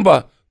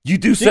 Remember, You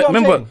do See what I'm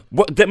remember saying?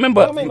 what?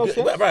 Remember, Don't make no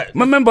sense. Right.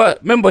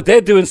 remember, they're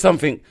doing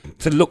something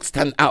to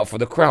stand out for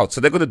the crowd, so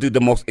they're gonna do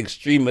the most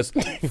extremist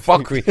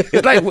fuckery.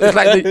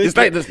 It's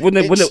like this when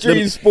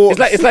Extreme sports.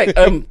 It's like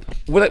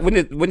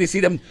when you see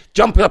them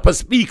jumping up a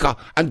speaker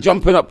and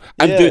jumping up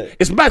and do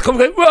it's mad.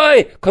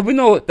 Because we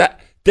know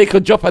that they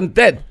could drop and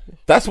dead.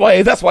 That's why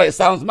it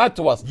sounds mad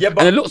to us. Yeah,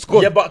 but and it looks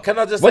good. Yeah, but can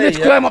I just when say,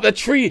 they climb up the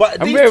tree but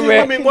and these rare, two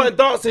women weren't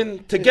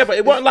dancing together.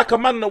 It wasn't like a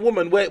man and a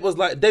woman where it was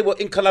like they were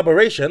in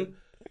collaboration.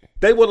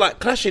 They were like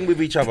clashing with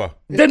each other.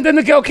 Then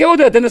the girl killed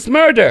her. Then it's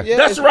murder. Yeah.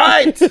 That's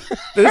right. Then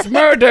it's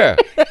murder.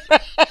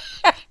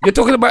 You're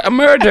talking about a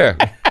murder.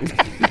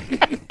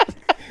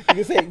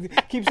 You can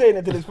keep saying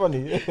it till it's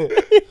funny.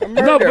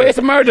 No, but it's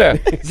a murder.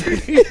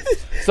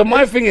 So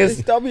my thing It's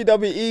is,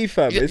 WWE,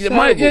 fam.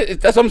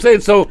 It's that's what I'm saying.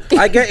 So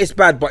I get it's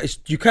bad, but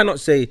you cannot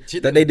say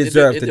that they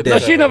deserve the no,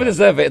 death. she never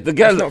deserve it. The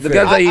girls not that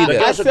fair. eat it.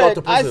 girl should go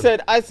to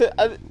prison. I said,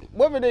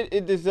 whether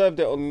it deserved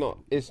it or not,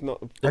 it's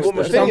not. The woman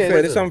It's should unfair. go to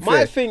It's prison. unfair.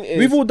 My thing is,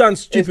 we've all done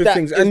stupid that-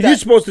 things, is and that-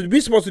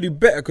 we're supposed to do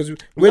better because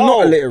we're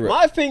not illiterate.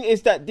 My thing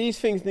is that these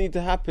things need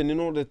to happen in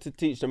order to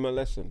teach them a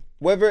lesson.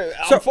 Whether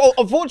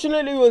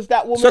unfortunately it was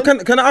that woman. So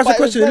can I ask but a it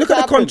was question? meant Look to at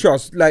the happen.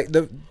 contrast. Like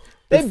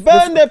They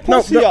burn their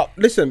pussy up.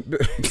 Listen,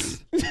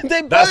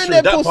 They That's burn true.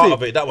 their That pussy. part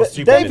of it, that was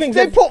stupid.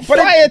 They put but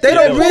fire to they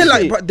their don't realize.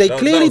 pussy. But they That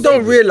clearly was don't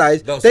stupid.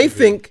 realize. That was They stupid.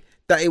 think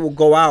that it will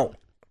go out.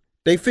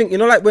 They think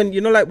like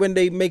when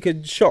they make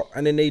a shot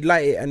and then they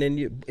light it and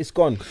then it's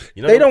gone.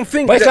 You know they what- don't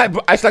think. But that,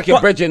 it's like your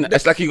but- brethren.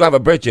 It's like you have a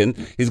brethren.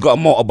 He's got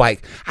a motorbike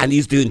and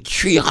he's doing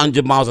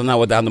 300 miles an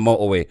hour down the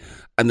motorway,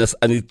 and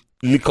he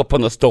lick up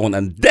on a stone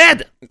and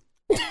dead.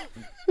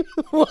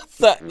 What's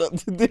that got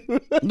to do?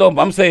 No,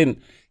 but I'm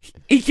saying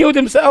he killed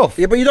himself.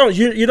 Yeah, but you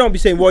don't be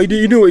saying, well, he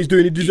knew what he's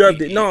doing, he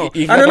deserved it. No.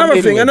 He And never another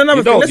did thing, it.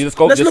 You don't, you just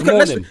go let's this look at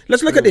morning.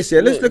 let's look at this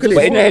here. Let's look at this.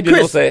 But in your head you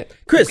don't say,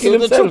 Chris, kill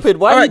You're himself. stupid.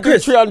 Why All are right, you doing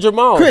Chris. 300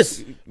 miles?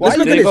 Chris, let's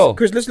look There at you this. go.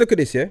 Chris, let's look at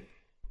this, yeah?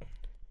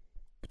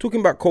 Talking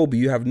about Kobe,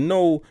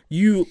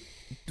 you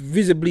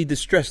visibly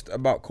distressed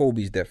about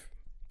Kobe's death.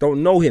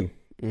 Don't know him.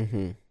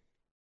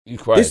 You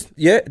cried.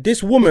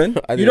 This woman,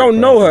 I you didn't don't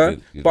cry. know her,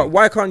 You but did.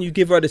 why can't you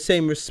give her the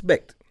same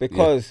respect?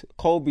 Because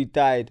Kobe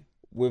died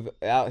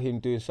without him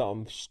doing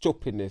something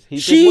stupidness.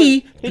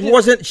 She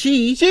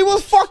She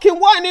was fucking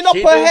winding up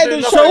She her didn't head do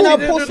and nothing. showing She her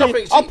didn't do pussy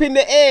nothing. up in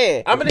the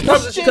air. How many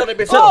times has she done it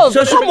before? Oh,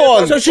 so come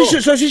on. so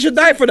she should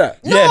die for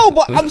that. No, Yeah.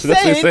 but I'm That's what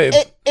I'm saying,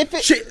 saying. if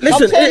it, She, I'm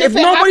listen, saying if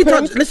it nobody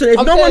happened, touched, listen, if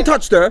I'm no one saying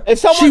touched her, if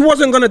someone- she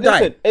wasn't gonna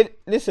die.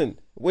 Listen,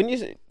 when you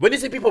say When you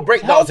see people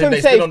break health dancing, and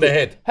they spin on their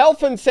head.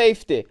 health and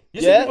safety,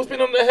 You see yeah. people spin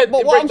on their head.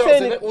 But in what I'm break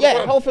saying dancing is, all the yeah,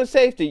 time. health and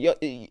safety, you're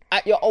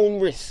at your own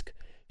risk.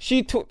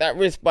 She took that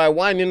risk by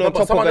winding No, on but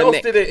top of someone her else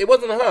neck. did it. It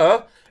wasn't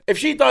her. If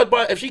she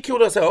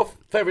killed herself,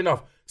 fair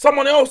enough.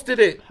 Someone else did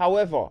it.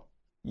 However,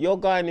 you're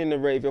going in the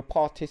rave, you're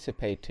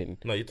participating.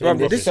 No, you're Bruv,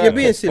 talking this, rubbish. you're being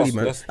That's- silly,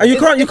 man. that's- And you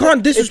It's can't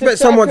a disrespect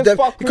someone's circus death.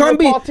 fuck you're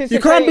participating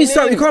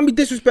You in. can't be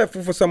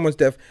disrespectful for someone's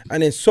death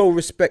and then so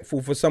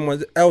respectful for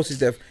someone else's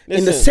death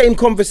in the Listen. same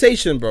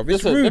conversation, bro. It's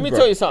Listen, rude, let me bro.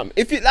 tell you something.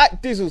 If you,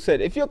 like Dizzle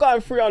said, if you're going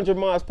 300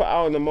 miles per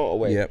hour on the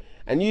motorway, Yep.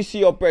 and you see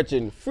your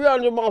brethren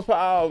 300 miles per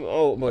hour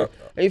on the motorway,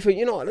 and you think,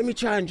 you know what, let me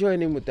try and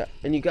join in with that,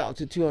 and you get up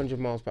to 200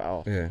 miles per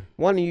hour, Yeah.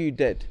 one of you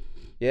dead,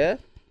 yeah?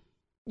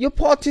 You're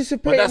But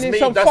participating that's in me,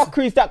 some that's-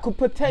 fuckeries that could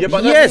potentially. Yeah,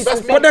 but Yes,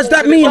 that's but does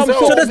that me mean?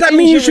 myself. So does that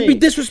mean you should be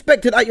Injury.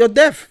 disrespected at your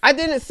death? I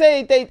didn't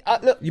say they.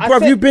 Look, I Bruv,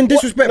 said- you've been what-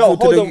 disrespectful no,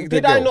 to hold the- on. the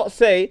Did I girl. not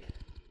say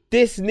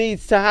this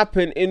needs to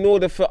happen in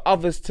order for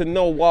others to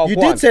know what? You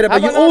did say that,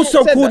 but Have you I not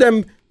also said called that?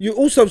 them. You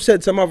also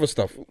said some other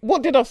stuff,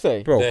 What did I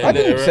say? bro. Yeah, I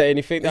didn't illiterate. say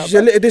anything. That She's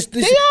a li- this-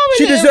 They are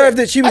she illiterate. deserved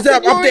it. She I was said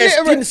up you're there,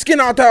 illiterate.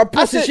 skin out her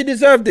pussy. said- She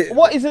deserved it.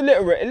 What is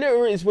illiterate?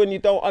 Illiterate is when you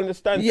don't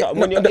understand Yeah,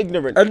 something, when you're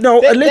ignorant. No,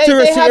 They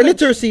illiteracy. haven't-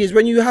 Illiteracy is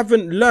when you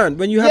haven't learned.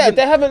 When you Yeah, haven't.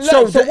 they haven't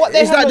learned. So what they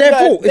is that haven't their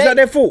learned- fault? Is that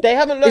their fault? they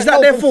haven't learned Is that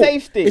health their and fault?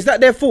 safety. Is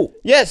that their fault?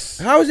 Yes.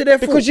 How is it their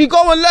fault? Because you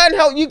go and learn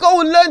how you go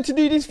and learn to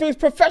do these things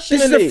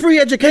professionally. This is a free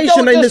You education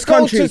don't in just this go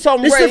country. to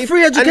some This is a rave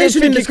free and then education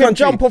think in you this can country.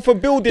 jump off a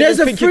building There's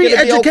and a think free you're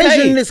gonna be education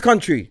okay. in this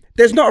country.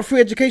 There's not a free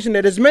education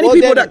there. There's many Well,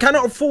 people then- that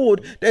cannot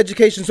afford the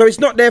education, so it's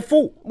not their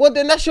fault. Well,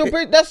 then that's your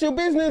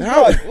business,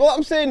 How? bro. What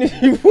I'm saying is,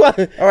 you want.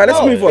 All right, let's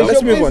No, move on. it's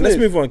Let's your move on. Let's business.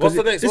 move on. What's Because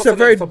the next- this what's is a the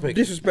very next topic?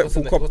 disrespectful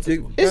What's the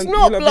next- topic. It's Man, not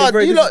you lot being blood.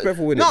 very You lot,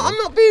 disrespectful with no, it, man. I'm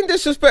not being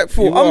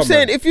disrespectful. You I'm are,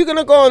 saying man. if you're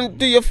gonna go and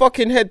do your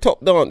fucking head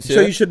top dance, So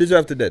yeah? you should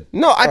deserve to dead.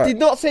 No, I Alright. did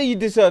not say you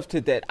deserve to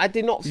dead. I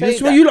did not say That's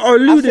that. what you lot are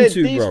alluding I said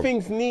to, these bro.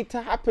 things need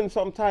to happen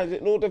sometimes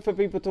in order for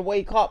people to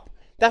wake up.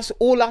 That's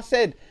all I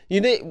said.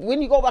 When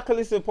you go back and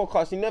listen to the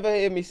podcast, you never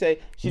hear me say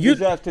she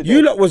deserved to dead.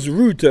 You lot was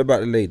rude to her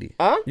about the lady.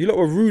 Huh? You lot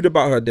were rude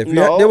about her death.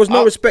 No, There was no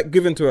I'm- respect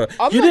given to her.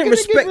 I'm You not didn't gonna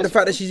respect give the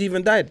fact that she's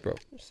even died, bro.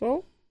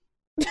 So,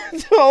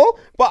 so,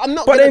 but I'm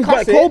not. But gonna then,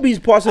 cuss but it. Kobe's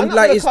passing I'm not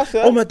like gonna it's cuss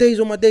her oh my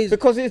days.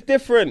 because it's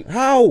different.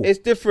 How? It's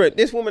different.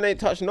 This woman ain't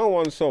touched no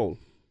one's soul.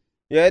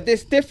 Yeah,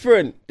 this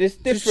different. This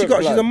different.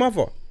 She's a blood.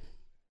 mother.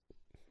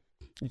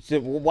 So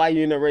why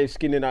you in a rave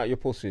skinning out your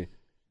pussy?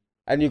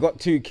 And you got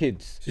 2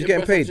 kids. She's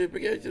getting paid. Yeah,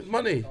 it's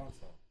money.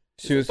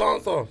 She was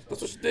dancer.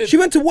 That's what she did. She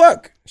went to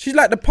work. She's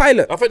like the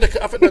pilot. I think the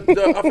thing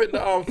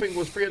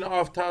was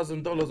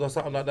 $3,500 or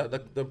something like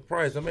that. The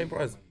prize, the main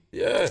prize.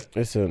 Yeah.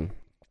 Listen.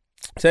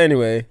 So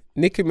anyway,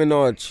 Nicki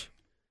Minaj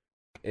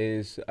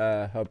is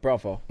her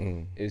brother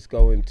is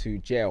going to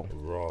jail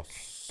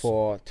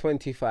for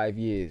 25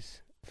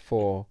 years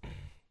for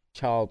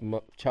child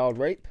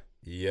rape.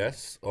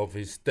 Yes, of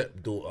his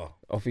stepdaughter.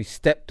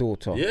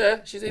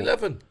 Yeah, she's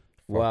 11.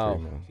 Wow.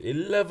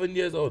 11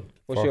 years old.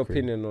 What's your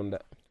opinion on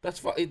that? That's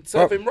it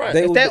serve him right.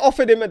 If they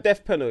offered him a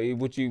death penalty,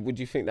 would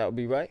you think that would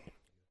be right?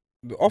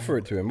 Offer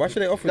it to him. Why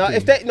should they offer it to him?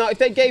 If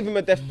they gave him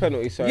a death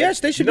penalty, sorry. Yes,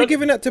 they should be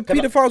giving that to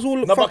paedophiles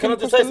all fucking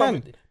across the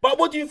land. But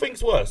what do you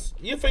think's worse?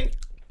 You think,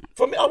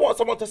 for me, I want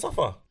someone to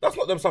suffer. That's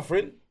not them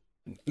suffering.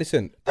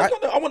 Listen, I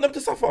want them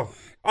to suffer.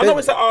 I know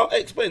it's at our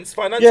expense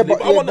financially,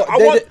 but I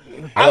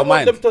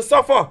want them to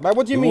suffer. Like,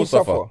 what do you mean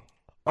suffer?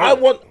 I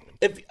want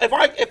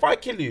if I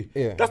kill you,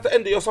 that's the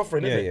end of your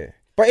suffering, isn't it?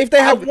 But if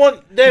they have,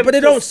 want them but they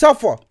don't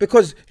suffer,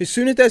 because as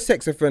soon as they're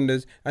sex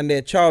offenders and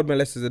they're child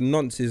molesters and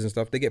nonces and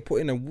stuff, they get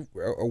put in a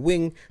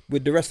wing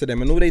with the rest of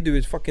them, and all they do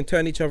is fucking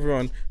turn each other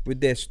on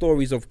with their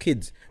stories of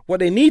kids.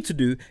 What they need to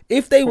do,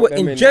 if they were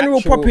in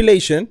general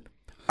population,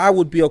 I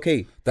would be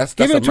okay. That's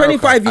give him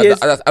 25 years.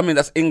 I mean,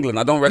 that's England.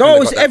 I don't reckon.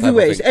 No, it's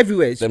everywhere. It's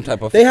everywhere. Them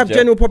type of they have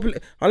general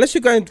population. Unless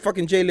you're going to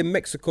fucking jail in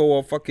Mexico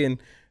or fucking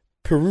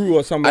Peru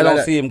or something. I don't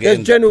like see that. him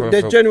getting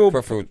There's general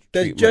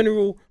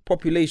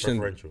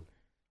population.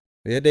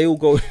 Yeah, they all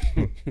go.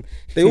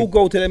 They all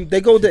go to them. They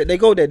go there. They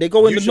go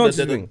in the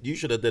nonsense ring. You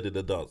should have did it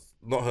the dance,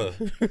 not her.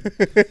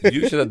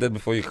 You should have did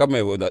before you come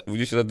here with that.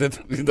 You should have did.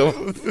 You know.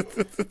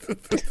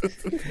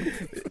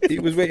 He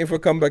was waiting for a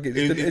comeback.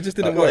 It just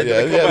didn't work.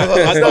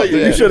 I know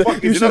you. You should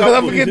have.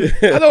 I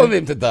don't want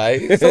him to die.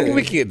 It's so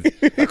wicked.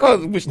 I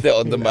can't wish that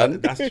on the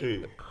man. That's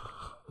true.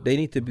 They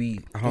need to be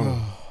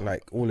hung,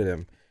 like all of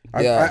them.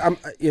 I'm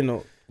you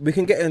know. We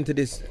can get into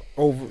this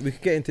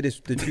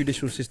the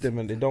judicial system,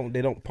 and they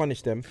don't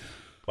punish them.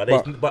 But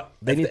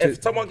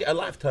if someone get a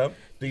life term,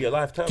 do your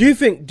life term. Do you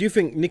think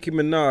Nicki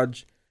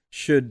Minaj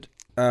should?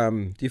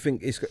 Do you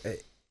think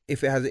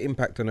if it has an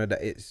impact on her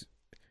that it's?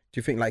 Do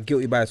you think like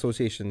guilty by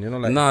association? You know,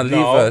 like leave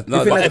her.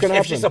 No, but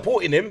if she's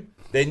supporting him,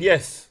 then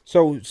yes.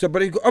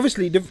 But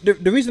obviously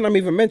the reason I'm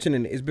even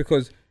mentioning it is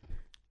because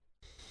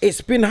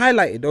it's been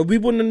highlighted, or we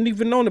wouldn't have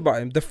even known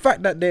about him. The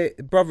fact that they're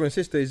brother and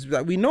sister is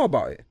that we know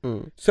about it.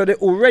 So they're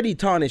already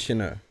tarnishing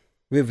her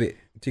with it.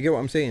 Do you get what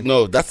I'm saying?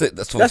 No, that's it.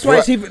 That's why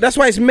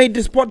it's made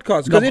this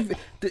podcast. Because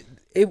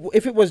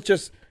if it was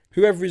just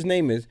whoever his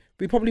name is,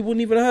 we probably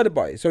wouldn't even have heard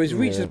about it. So it's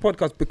reached this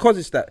podcast because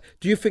it's that.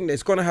 Do you think that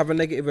it's gonna have a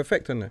negative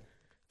effect on her?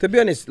 To be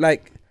honest,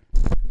 like.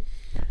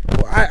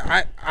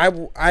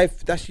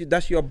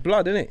 That's your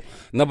blood, isn't it?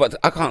 No, but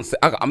I can't say.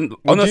 I'm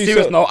on a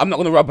serious note. I'm not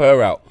gonna rub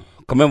her out.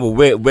 Remember,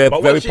 we're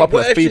very popular people.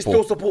 What if she's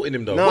still supporting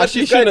him though? No,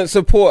 she shouldn't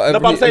support him.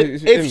 No, but I'm saying,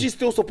 if she's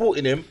still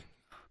supporting him,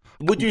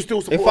 would you still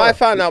support her? If I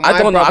found out I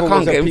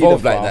can't get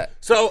involved like that.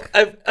 So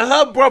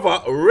her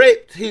brother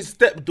raped his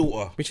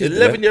stepdaughter, which is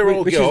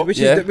 11-year-old girl,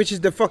 which is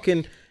the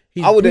fucking.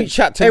 I wouldn't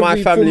chat to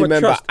my family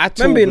member at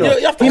all. Remember,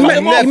 he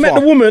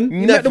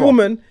met the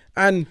woman,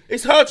 and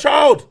it's her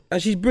child,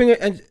 and she's bringing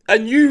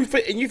and you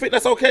think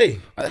that's okay?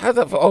 How's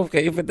that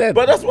okay if it's dead?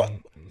 But that's what.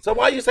 So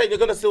why are you saying you're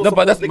gonna still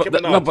support Nicki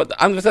Minaj? No, but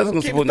I'm just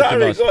saying support Nicki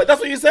Minaj. That's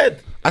what you said.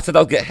 I said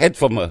I'll get head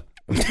from her.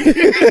 You say try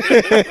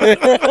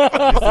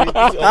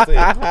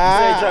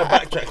and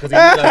backtrack because he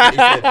realised what he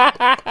said.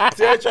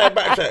 See, I try and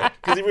backtrack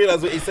because he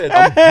realised what he said.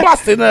 I'm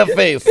busting her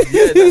face.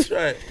 Yeah, that's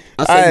right.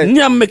 I said,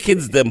 nyam my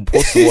kids them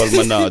pussy wall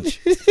Minaj.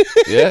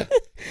 Yeah?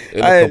 They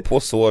look a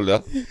pussy wall,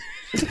 yeah?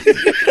 Alright,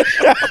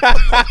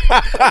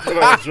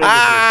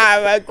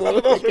 come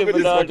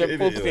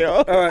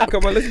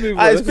on, let's move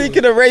on.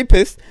 Speaking of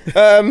rapists,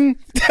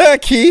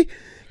 Turkey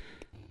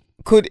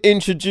could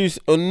introduce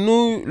a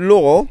new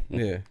law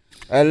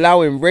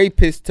allowing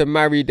rapists to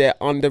marry their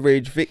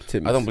underage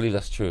victims. I don't believe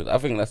that's true. I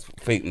think that's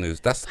fake news.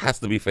 That has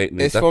to be fake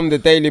news. It's from the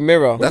Daily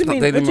Mirror. That's not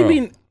Daily Mirror. What do you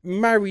mean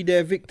marry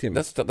their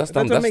victims? That's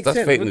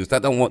fake news.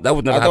 That would never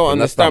happen. I don't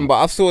understand,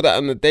 but I saw that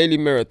on the Daily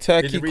Mirror.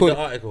 Turkey Did you read could. the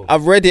article?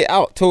 I've read it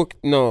out.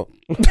 No.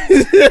 Man,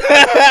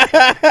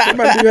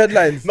 do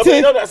headlines. No, but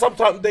you know that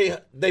sometimes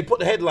they put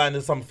the headline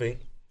as something,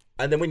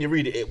 and then when you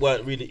read it, it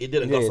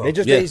didn't go so. They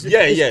just they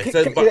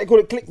call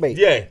it clickbait.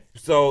 Yeah,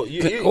 so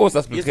of course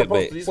that's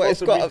clickbait.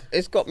 But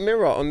it's got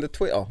Mirror on the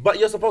Twitter. But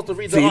you're supposed to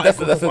read the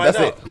article to find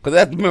out. Because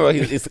that Mirror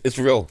it's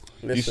real.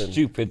 Listen. You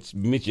stupid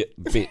midget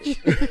bitch.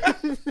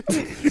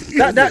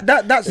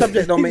 that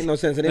subject don't make no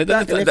sense. And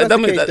that's why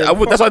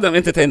I don't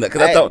entertain that.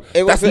 Because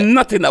that's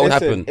nothing that would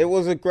happen. It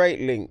was a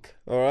great link.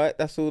 All right,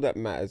 that's all that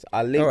matters.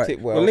 I linked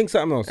it well. We'll link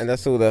something else, and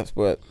that's all that's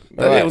worth.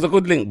 It was a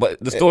good link, but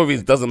the story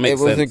doesn't make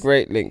sense. It was a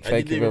great link. Thank you.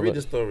 You didn't even read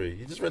the story.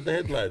 You just read the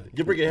headline.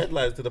 You're bringing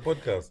headlines to the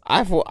podcast.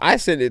 I thought I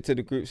sent it to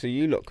the group so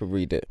you lot could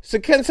read it. So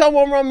can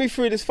someone run me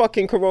through this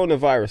fucking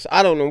coronavirus?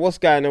 I don't know what's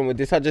going on with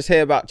this. I just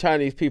hear about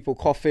Chinese people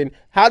coughing.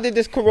 How did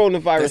this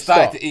coronavirus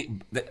start?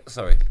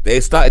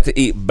 They started to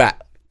eat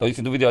bat. Don't you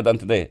see the video I done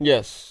today?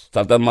 Yes. So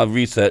I've done my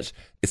research.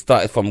 It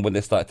started from when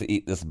they started to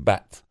eat this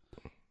bat.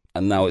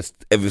 and now it's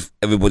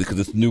everybody because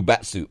it's new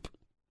bat soup.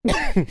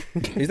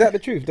 Is that the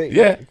truth?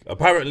 Yeah,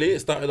 Apparently,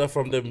 it started off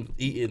from them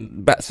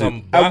eating bat soup.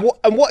 some bat.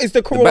 And what is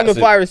the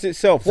coronavirus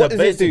itself? What does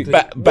it do?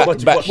 Bat But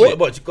you got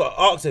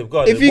to ask him.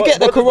 God, If you get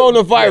the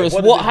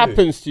coronavirus, what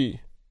happens to you?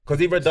 Because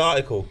he read the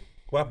article.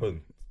 What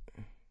happened?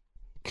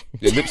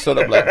 Your lips swell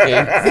up like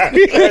canes.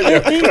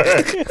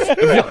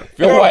 if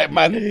you're white,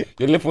 man,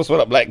 your lip will swell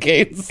up like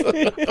canes.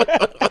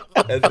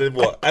 And then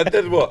what? And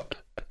then what?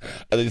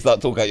 And then you start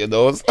talking out your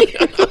nose.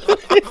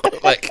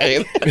 Like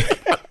canes.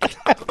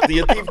 Do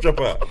your teeth drop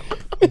out?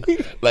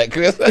 Like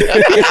Chris. That's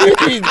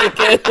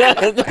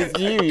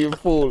you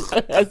fool.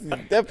 That's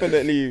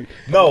definitely you.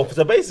 No,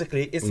 so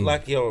basically, it's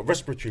like your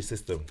respiratory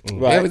system.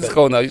 Right. Yeah, let's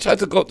go now. You try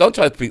to go. Don't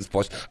try to speak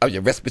posh. Have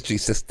your respiratory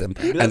system,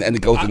 and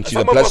it goes into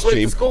the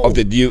bloodstream of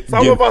the new.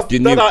 Some of us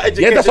done our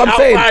education. Yeah, that's what I'm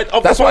saying.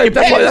 That's why.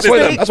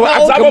 That's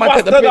why. Some of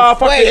us done our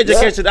fucking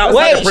education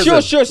outside the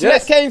prison. Shush.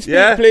 Let Kane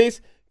speak,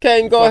 please.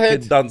 Kane, go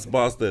ahead. Dunce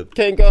bastard.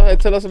 Kane, go ahead.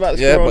 Tell us about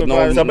the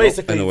coronavirus. So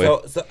basically, anyway.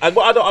 and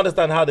what I don't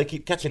understand how they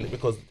keep catching it,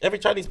 because every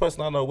Chinese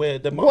person I know wear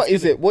the mask. What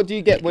is it? What do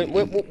you get when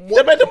They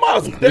made the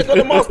mask. They got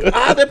the mask.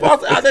 How they pass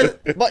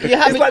it? But you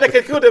have it's like they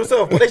can kill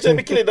themselves, but they shouldn't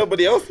be killing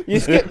nobody else. You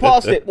skip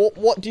past it.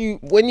 What do you,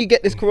 when you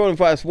get this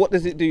coronavirus, what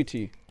does it do to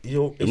you?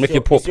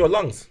 It's your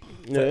lungs.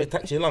 So it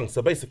attacks your lungs.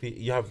 So basically,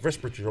 you have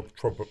respiratory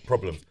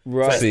problems.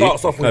 Right. So it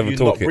starts off with you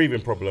not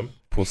breathing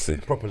Pussy.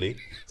 properly.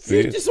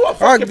 See? This is what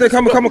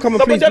Come on, please.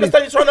 Somebody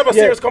understand you're trying to have a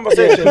serious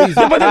conversation.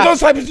 But don't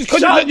say because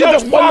you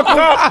just fuck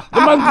up. The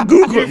man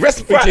Google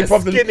respiratory fat,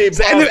 problem. skinny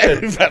So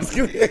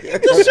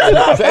Just shut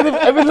up. So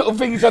every little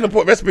thing he's trying to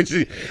put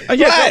respiratory. And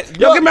yes,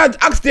 you're gonna have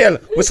Axdale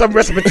with some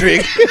respiratory.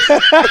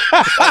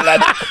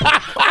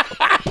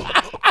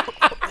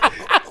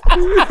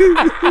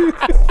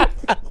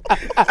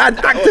 And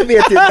activate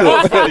it. That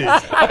was funny.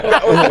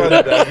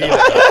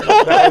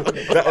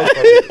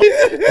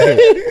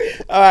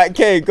 All right,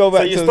 Kane, go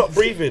back. So you stop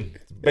breathing,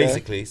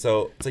 basically.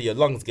 So your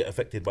lungs get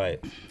affected by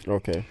it.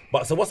 Okay.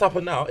 But so what's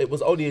happened now? It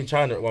was only in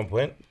China at one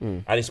point,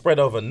 and it spread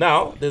over.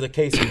 Now there's a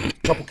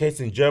couple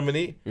cases in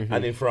Germany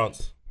and in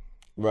France.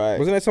 Right.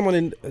 Wasn't there someone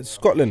in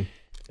Scotland?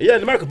 Yeah,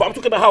 in America. But I'm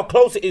talking about how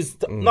close it is.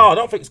 No, I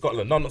don't think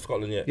Scotland. No, not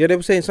Scotland yet. Yeah, they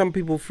were saying some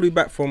people flew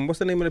back from, what's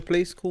the name of the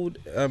place called?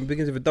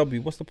 Begins with a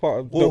W. What's the part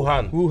of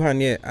Wuhan.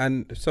 Wuhan, yeah.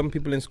 And some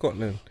people in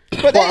Scotland.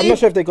 But I'm not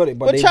sure if they got it,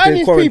 but they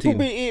Chinese quarantined. people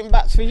be eating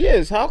bats for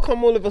years. How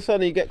come all of a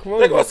sudden you get coronavirus?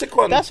 They got a sick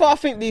one. That's why I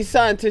think these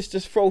scientists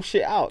just throw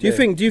shit out. Do you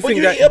think Eat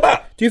a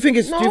bat? do you think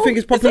it's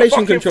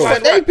population control?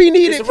 fat. They've been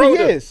eating It's it for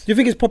rodent. years. Do you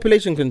think it's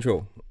population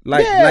control?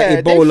 Like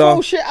They Ebola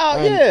throw shit out,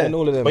 and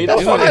all of them. But you know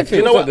That's what's what I funny? think.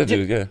 You know what they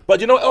do, yeah. But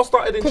you know what else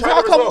started in Because China how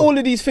as come well? all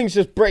of these things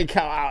just break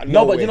out?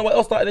 No, but you know what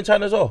else started in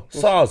China as well?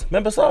 SARS.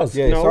 Remember SARS?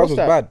 Yeah, No, SARS what's was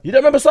that? bad. You don't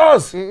remember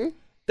SARS?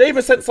 They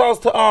even sent SARS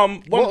to one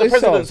of What the is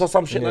presidents SARS? or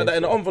some shit like that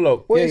in an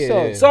envelope. What is Yeah,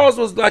 SARS? yeah. SARS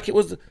was like it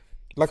was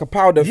Like a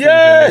powder.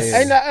 Yes!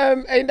 Thing,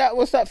 yeah. Ain't that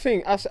what's that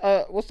thing?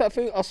 What's that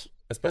thing?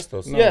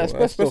 asbestos. Yeah,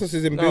 asbestos. Asbestos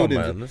is in No, buildings.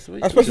 man, that's what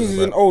you're Asbestos talking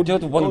is in about. old. You're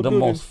one of the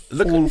buildings.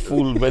 most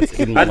full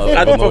redskin. And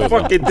for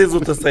fucking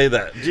Dizzle to say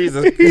that,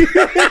 Jesus.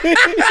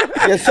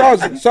 Yeah,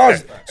 SARS,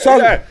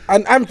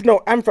 and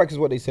anthrax is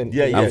what they sent.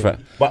 Yeah.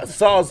 Anthrax. But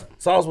SARS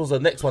was the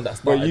next one that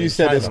started. But you in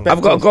said China. asbestos.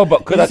 I've got to go,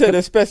 but You said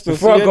asbestos,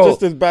 so you're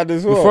just as bad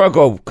as well. Before I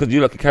go, because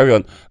you like to carry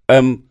on,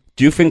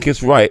 do you think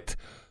it's right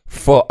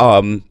for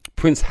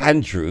Prince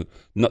Andrew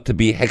not to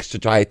be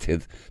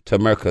extradited to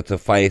America to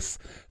face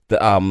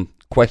the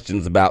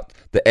questions about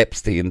the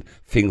Epstein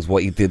things,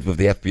 what he did with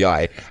the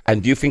FBI?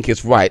 And do you think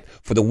it's right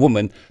for the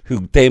woman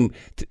who claimed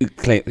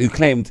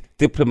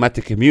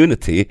diplomatic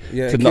immunity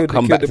to not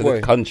come back to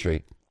the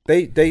country?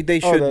 They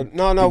should.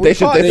 No, we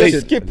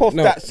can't skip off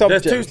that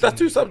subject. That's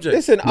two subjects.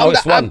 Listen, I'm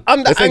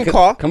the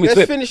anchor.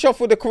 Let's finish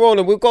off with the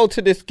corona. We'll go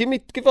to this.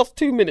 Give us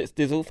 2 minutes,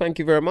 Dizzle. Thank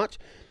you very much.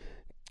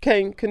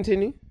 Kane,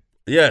 continue.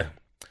 Yeah.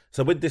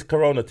 So with this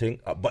corona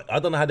thing, but I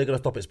don't know how they're going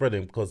to stop it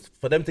spreading, because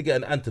for them to get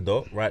an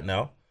antidote right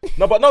now,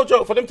 no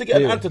joke, for them to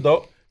get an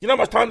antidote, you know how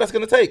much time that's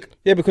going to take?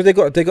 Yeah, because they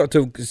got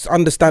to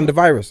understand the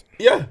virus.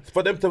 Yeah,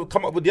 for them to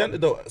come up with the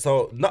antidote.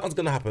 So nothing's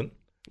going to happen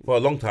for a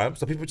long time.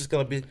 So people are just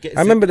going to be getting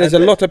I remember sick. there's a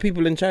lot of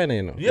people in China,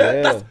 you know.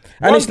 Yeah, that's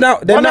and it's now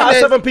one out of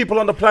 7 people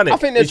on the planet. I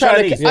think they're is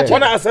trying Chinese. to.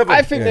 One out of 7.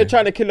 I think they're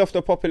trying to kill off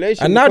the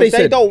population. And now they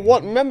said don't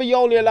want. Remember, you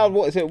only allowed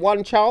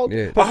one child.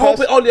 Yeah. I hope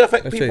it only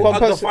affects people it.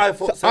 under person.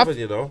 5'7",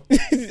 you know.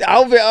 I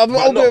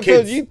hope not it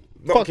kids. you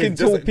Not fucking kids,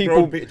 just tall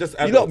people. just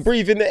You're adults. not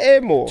breathing the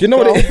air more. Do you know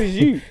what So I it hope it's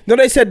you? No,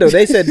 they said though.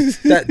 They said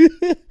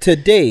that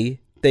today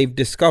they've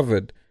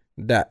discovered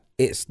that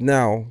it's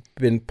now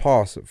been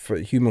passed for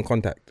human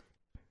contact.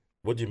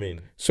 What do you mean?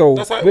 So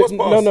That's how it was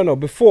passed. no.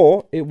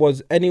 Before it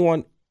was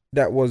anyone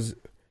that was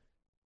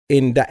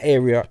in that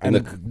area In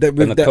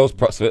the close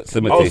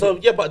proximity. Oh, so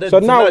yeah, but then So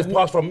so now now it's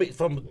passed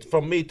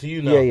from me to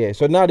you now. Yeah.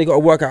 So now they got to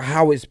work out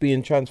how it's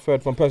being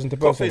transferred from person to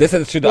person. They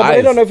said it's through the No, but eyes.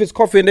 they don't know if it's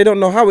coughing. They don't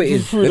know how it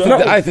is. They said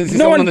the eyes. They see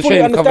someone on the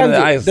train covering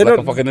their eyes like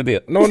a fucking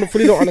idiot. No one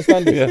fully don't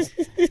understand it.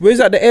 We was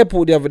at the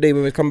airport the other day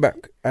when we come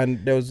back,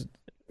 and there was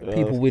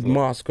people with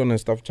masks on and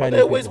stuff. Chinese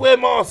They always people. wear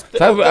masks.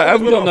 So I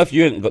don't know if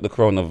you ain't got the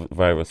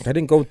coronavirus. I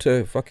didn't go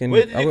to fucking.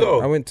 Where did you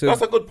go? I went to.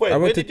 That's a good point. I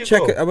Where went to did you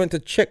Czech. go? I went to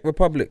Czech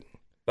Republic.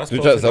 That's So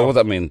close what enough. does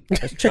that mean?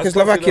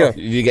 Czechoslovakia.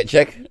 Did you get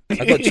checked?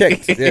 I got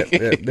checked. Yeah.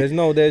 There's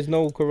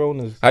no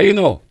coronas. How you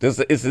know?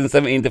 It's in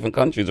 17 different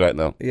countries right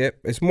now. Yeah,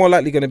 it's more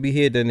likely going to be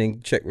here than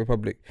in Czech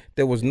Republic.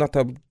 There was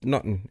nothing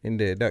in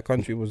there. That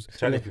country was.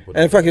 Chinese people.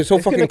 And in fact, it's so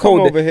It's gonna fucking come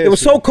cold. over here It was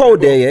soon. so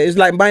cold there. Yeah, it's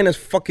like minus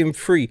fucking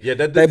 3. Yeah,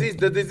 the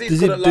disease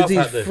couldn't last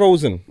out there.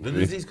 frozen. The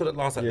disease couldn't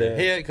last out Yeah. there.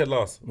 Here it could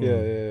last.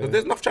 Yeah. But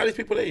there's enough Chinese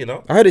people there, you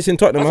know. I heard it's in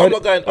Tottenham. I'm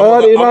not going. I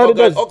heard it- I I'm heard not it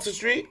going does. Oxford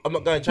Street. I'm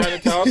not going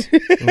Chinatown.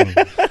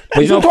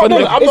 But you know,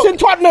 Tottenham. funny, It's in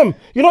Tottenham.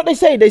 You know what they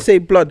say? They say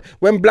blood.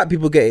 When black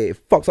people get it,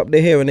 it fucks up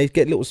their hair and they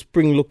get little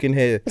spring looking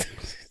hair.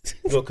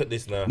 Look at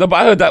this now. no, but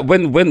I heard that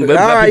when All black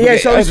right, people yeah.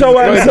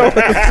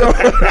 get-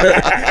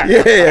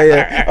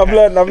 Yeah. I've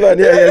learned.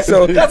 Yeah.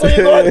 So That's what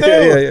you gotta do.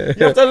 Yeah.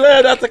 You have to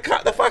learn how to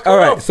cut the fuck All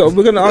off. right, so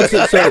we're gonna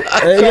answer. So,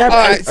 are you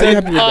happy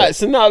with that?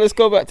 So now let's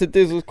go back to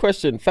Dizzle's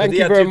question. Thank He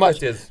you had very two much.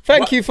 questions.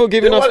 Thank you for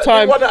giving us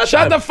time.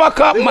 Shut the fuck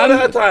up, Do man. one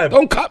at a time.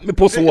 Don't cut me,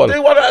 pussy one.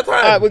 Do one at a time.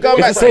 Alright, we're going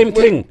It's back. the same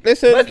thing.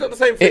 Listen, That's not the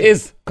same thing. It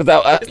is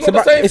because It's not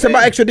the same It's thing.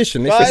 about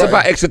extradition. Guys, it's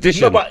about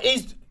extradition. No, but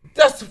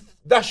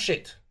that's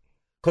shit.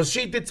 Because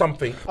she did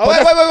something. Oh, wait.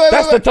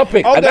 That's the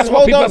topic, Hold and that's on, what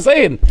hold people on. are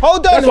saying.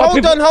 Hold That's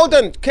what on, hold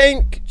on.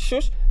 Kane,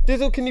 shush.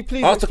 Dizzle, can you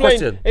please Ask the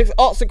explain? question.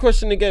 Ask the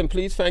question again,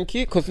 please. Thank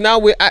you. Because now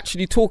we're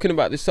actually talking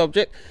about this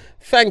subject.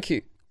 Thank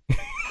you.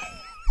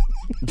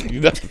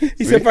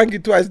 He said thank you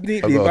twice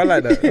neatly. But I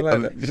like that.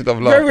 You should have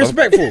laughed. Very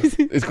respectful. It's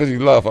because you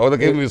laugh. I would have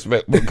given you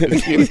respect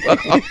because you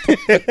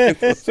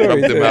laughed.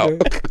 Sorry. Rubbed him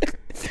out.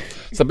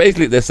 So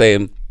basically, they're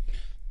saying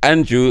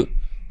Andrew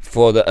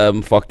for the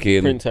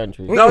fucking. Prince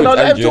Andrew. No, let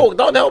him Andrew. talk.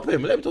 Don't help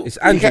him. Let him talk. It's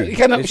Andrew. You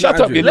cannot It's shut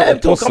not up, you Andrew. Let him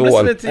little talk. I'm pussy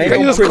one. listening to you. Can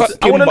you just Prince.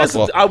 cut I want to skin listen.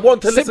 buzzer? I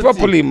want to Sit listen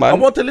properly, to you. man. I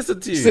want to listen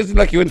to you. Seems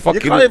like you in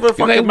fucking. can't even you know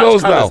fucking in match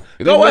Wales colours. now.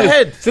 You know Go Wales.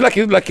 ahead. Seems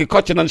like you're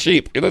cotching on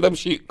sheep. You know them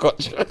sheep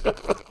cotch.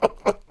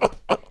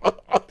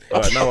 All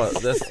right, now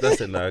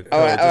that's it now. All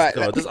right.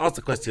 Just ask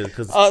the question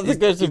because Ask the he's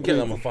question,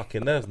 getting on please. my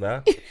fucking nerves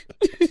now.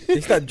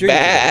 It's that drink.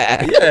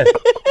 Yeah,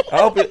 I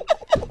hope it.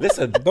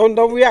 Listen, Don't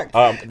react.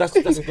 that's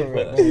a good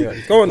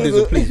point. Go on,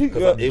 Dizzle, please.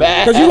 Because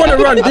Because you want to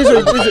run.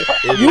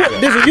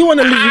 Dizzle, you want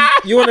to leave.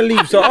 You want to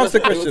leave. So ask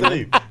the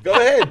question. Go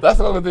ahead. That's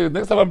what I'm gonna do.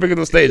 Next time I'm bringing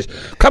the stage.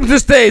 Come to the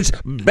stage.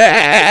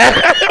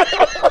 Bah.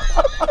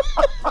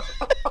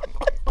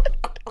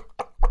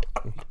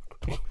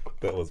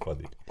 That was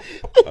funny.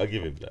 I'll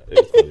give him that. It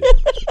was funny.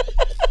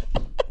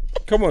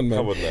 Come on, man.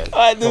 Come on, man. All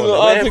right, Come Dizzle,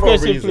 on, ask the we're here for a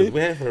question, reason. please.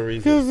 We're here for a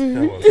reason.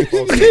 Come on.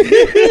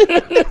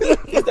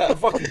 He's that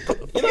fucking.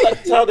 You know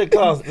that child in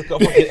class that's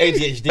got fucking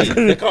ADHD.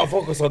 They can't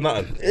focus on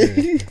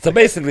nothing. So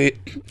basically,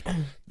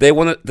 they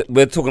want to.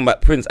 We're talking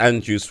about Prince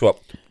Andrew swap,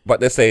 but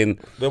they're saying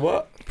The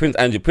what? Prince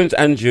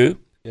Andrew.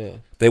 Yeah.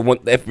 They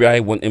want the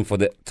FBI want him for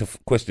the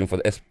question for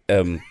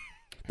the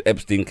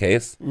Epstein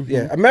case,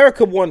 Yeah,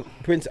 America want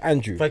Prince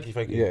Andrew. Thank you.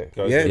 Yeah,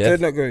 Go yeah. ahead. Yes. They're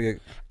not going.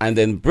 and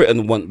then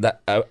Britain want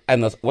that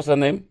Anna. What's her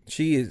name?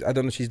 She is. I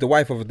don't know. She's the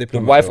wife of a The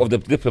diplomat. wife though. of the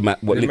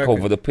diplomat. What The lick American.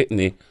 over the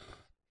pitney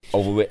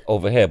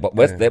over here. But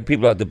there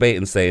people are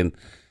debating saying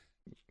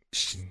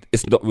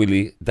it's not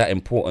really that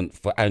important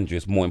for Andrew.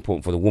 It's more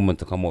important for the woman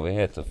to come over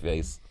here to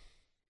face.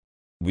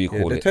 We Yeah,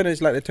 call they're it. turning.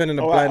 It's like they're turning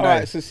a All blind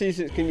right. eye. So,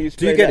 C6, can you Do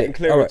explain you get that it? in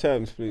clearer All right.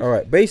 terms, please? All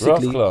right.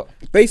 Basically, Rascal.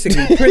 Prince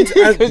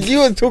Andrew. Because you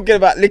were talking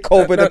about lick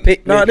over the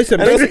picnic. No, listen.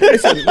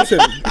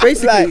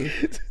 Basically,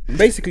 Like-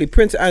 basically,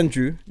 Prince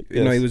Andrew.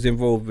 You know, Yes. he was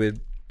involved with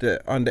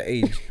the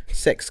underage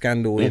sex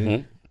scandal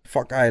in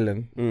Fuck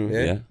Island.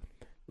 Yeah.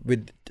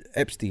 With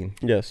Epstein,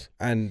 Yes.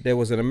 and there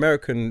was an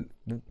American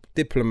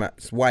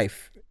diplomat's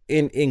wife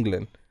in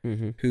England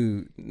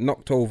who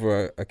knocked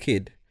over a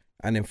kid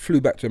and then flew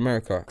back to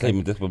America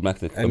Claiming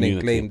diplomatic and immunity.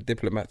 then claimed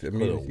diplomatic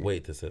immunity. Couldn't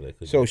wait to say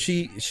that. So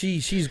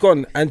she's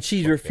gone and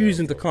she's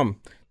refusing to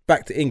come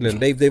back to England.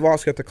 They've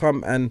asked her to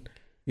come and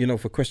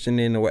for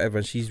questioning or whatever,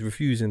 and she's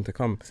refusing to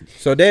come.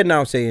 So they're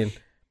now saying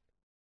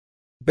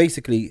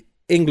basically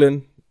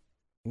England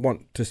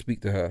want to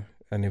speak to her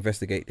and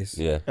investigate this.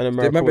 Yeah. And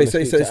America Remember, wanna it's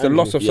speak the to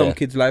loss of Andrew. some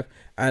kid's life,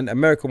 and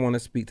America want to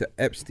speak to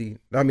Epstein.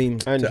 Andrew.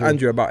 To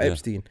Andrew about Yeah.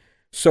 Epstein.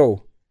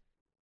 So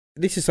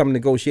this is some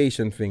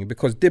negotiation thing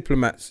because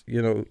diplomats,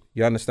 you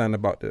understand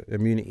about the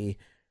immunity,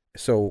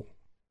 so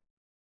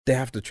they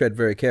have to tread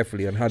very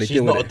carefully on how they she's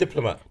deal with not a it.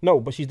 diplomat.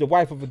 No, but she's the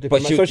wife of a But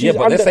diplomat. she, so she's yeah,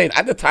 but under, they're saying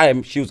at the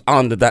time she was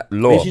under that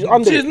law. she's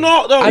under. She's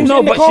not though. I was know,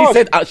 in the but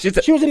car. she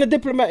said She was in a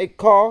diplomatic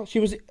car. She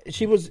was.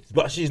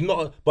 But she's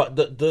not. But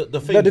the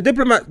thing. No, the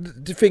diplomat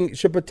thing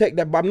should protect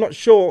that, but I'm not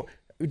sure.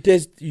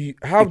 There's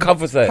how It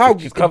covers her. How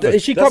She's covered.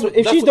 is she That's covered? what-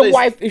 If that's she's what the they-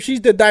 wife, if she's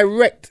the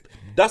direct.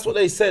 That's what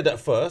they said at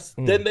first.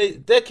 Then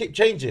they keep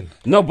changing.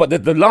 No, but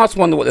the last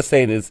one, what they're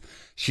saying is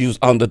she was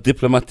under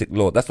diplomatic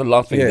law. That's the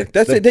last thing. Yeah,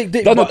 that's it.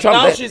 Donald But Trump.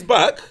 now they- she's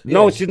back.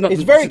 no, she's not.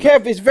 It's very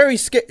careful. It's very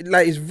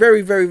it's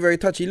very, very, very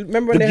touchy.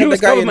 Remember when The they had the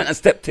US guy government has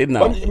stepped in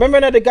now. Remember when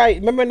they had the guy?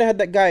 Remember when they had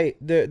that guy,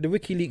 the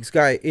WikiLeaks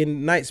guy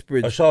in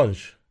Knightsbridge?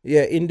 Assange.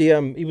 Yeah, in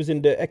the he was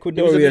in the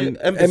Ecuadorian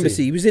embassy.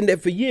 embassy. He was in there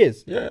for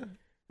years. Yeah.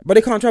 But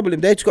they can't trouble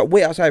him. They just got to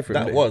wait outside for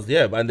him. That was,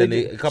 yeah. And then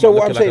they come so out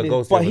what I'm looking saying like a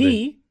is, ghost. but the other day.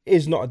 he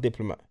is not a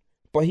diplomat.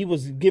 But he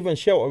was given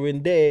shelter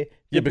in there.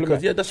 Yeah,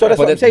 because that's so right. that's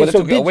what I'm saying. But they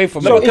So, took it away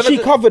from so him. is she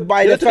covered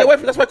by the They took it fact? away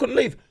from, that's why I couldn't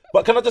leave.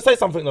 But can I just say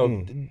something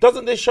though?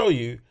 Doesn't this show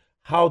you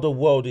how the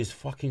world is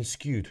fucking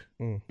skewed?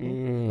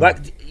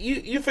 Like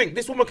you think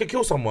this woman could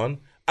kill someone,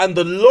 and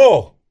the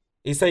law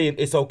is saying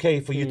it's okay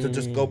for you to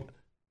just go.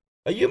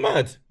 Are you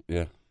mad?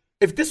 Yeah.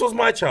 If this was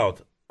my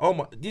child, oh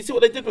my! Do you see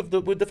what they did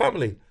with the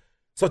family?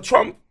 So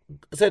Trump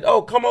said,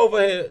 "Oh, come over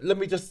here. Let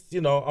me just,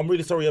 I'm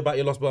really sorry about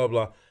your loss." Blah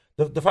blah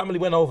blah. The family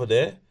went over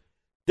there.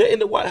 They're in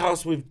the White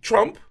House with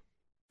Trump,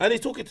 and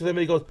he's talking to them,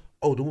 and he goes,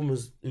 "Oh, the woman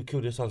who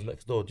killed your son's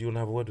next door. Do you want to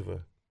have a word with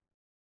her?"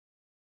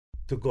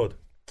 To God.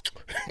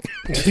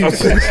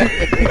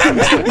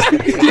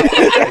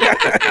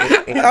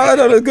 Oh,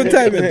 no, good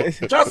timing.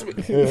 Trust me.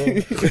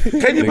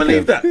 Can you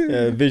believe that?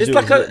 It's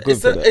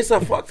like it's a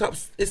fucked up.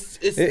 It's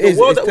the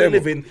world that we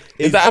live in.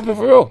 Is that happening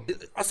for real?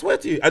 I swear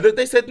to you. And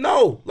they said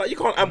no. Like, you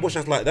can't ambush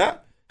us like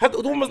that. Had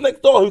the woman's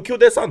next door who killed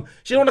their son.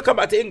 She didn't want to come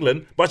back to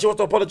England, but she wants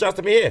to apologise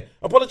to me here.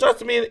 Apologise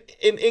to me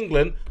in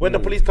England when the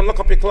police can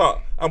lock up your clerk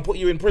and put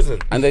you in prison.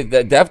 And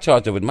they have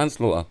charged her with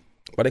manslaughter.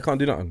 But they can't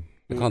do nothing.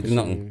 They can't do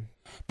nothing.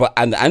 But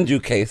and the Andrew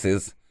case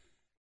is,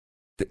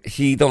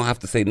 he don't have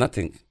to say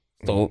nothing.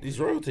 So He's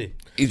royalty.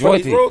 He's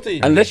royalty.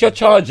 Unless you're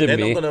charging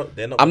me,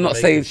 I'm not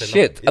saying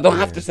shit. I don't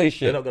have to say They're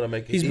shit. not gonna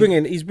make it. He's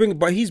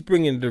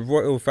bringing the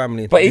royal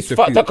family. But he's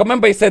fucked up.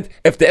 Remember, he said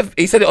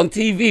he said it on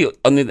TV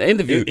on the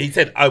interview. He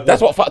said, that's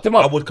what fucked him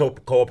up. I would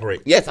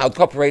cooperate. Yes, I'd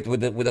cooperate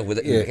with the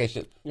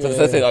indication. So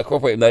they say I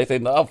cooperate. Now he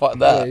said no, fuck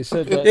that. Yeah, he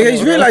said that. Yeah,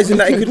 he's realizing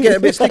that it could get a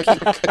bit sticky,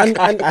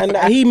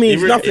 and he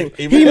means nothing.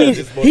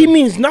 He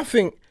means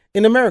nothing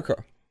in America.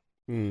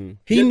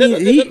 He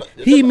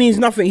means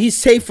nothing. He's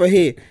safer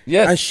here,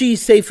 Yes. and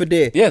she's safer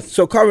there. Yes.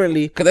 So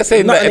currently, Because they're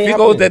saying that nothing if you ain't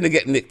go happening. there and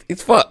get nicked,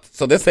 it's fucked.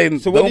 So they're saying.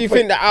 So what do you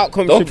think the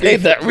outcome don't should play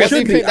be? that What do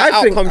you risk. think the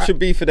I think- outcome should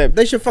be for them?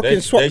 They should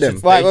fucking swap they them.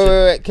 should- Right,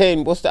 wait,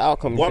 Kane, what's the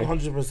outcome?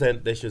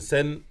 100%. They should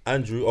send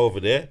Andrew over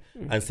there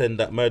and send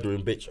that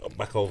murdering bitch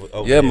back over.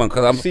 Yeah, man.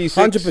 Because I'm. C6.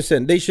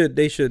 100%.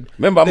 They should.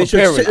 Remember, I'm they a should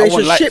parent. si- I They want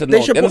should like ship. to They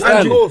know. should You put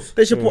understand? Andrew.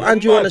 They should put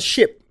Andrew on Mad. a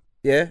ship.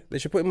 Yeah, they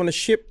should put him on a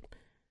ship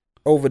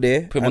over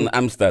there. Put him on the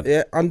Amstad.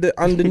 Yeah,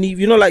 underneath,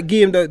 like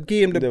give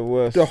him The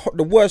worst.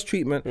 the worst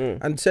treatment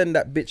and send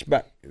that bitch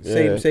back.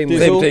 Same. Same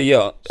Diesel. thing,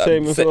 yeah.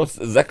 Same as well.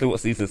 Exactly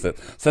what Cecil said.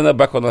 Send her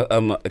back on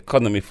a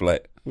economy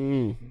flight.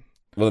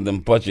 One of them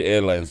budget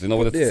airlines,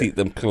 where they Yeah. seat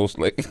them close,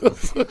 like.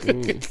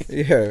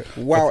 Yeah,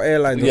 Wow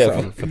Airlines or Yeah,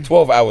 something. for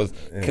 12 hours,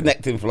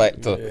 connecting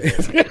flight to.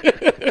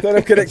 Don't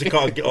have connect. You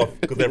can't get off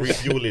because they're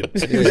refueling.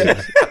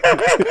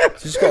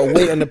 Just gotta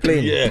wait on the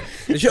plane. Yeah.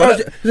 They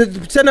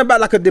should send her back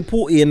like a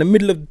deportee in the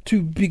middle of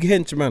two big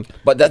henchmen.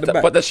 But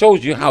that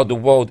shows you how the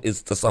world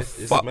is just a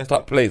It's fucked messed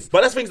up place.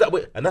 But that's things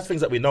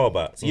that we know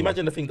about. So you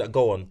imagine the things that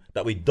go on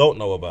that we don't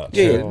know about.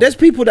 Yeah, there's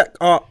people that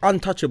are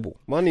untouchable.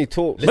 Money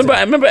talks.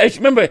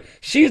 Remember,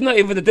 she's not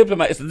even the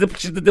diplomat.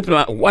 She's the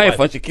diplomat wife,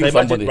 and she kills So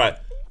imagine, somebody, right?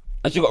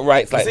 and she got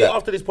rights like See, that.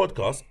 after this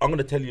podcast, I'm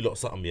gonna tell you lot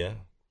something. Yeah.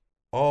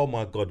 Oh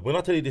my God! When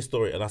I tell you this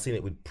story and I seen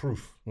it with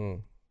proof,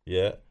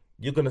 yeah,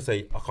 you're gonna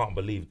say, I can't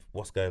believe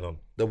what's going on.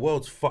 The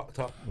world's fucked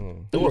up.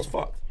 The world's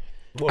fucked.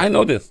 I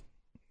know this.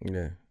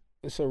 Yeah.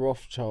 It's a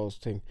Rothschilds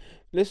thing.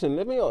 Listen,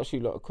 let me ask you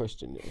a lot of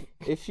question.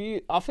 Yeah.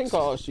 I think I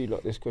asked you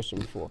lot this question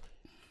before.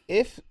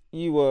 If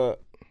you were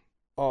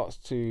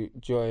asked to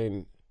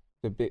join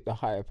the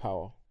higher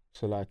power,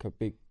 so like a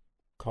big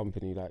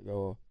company like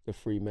the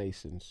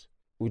Freemasons,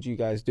 would you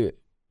guys do it?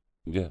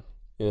 Yeah,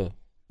 Yeah.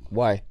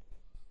 Why?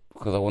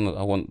 because I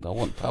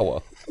want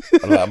power.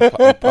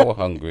 I'm power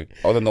hungry.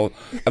 I want to know.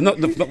 I'm not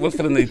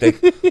feeling anything.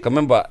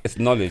 Remember, it's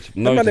knowledge.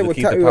 Knowledge is the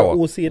key to power.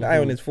 all seeing eye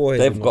on his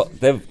forehead.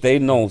 They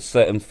know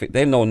certain things.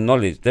 They know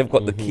knowledge. They've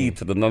got the key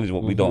to the knowledge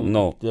what we don't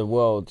know. The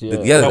world, yeah.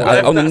 Yeah, No,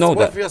 I want to know what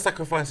that. if you're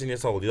sacrificing your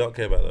soul? You don't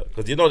care about that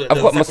because you know that I've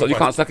there's got a my soul. You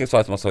sacrifice. can't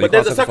sacrifice my soul. But You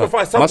can't there's a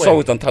sacrifice My somewhere. soul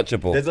is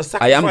untouchable. There's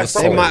a I am the sacrifice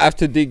soul. They somewhere. might have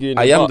to dig you in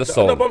I the am butt. the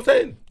soul. No, but I'm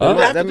saying Huh?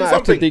 they have They to do might have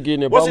to something. dig you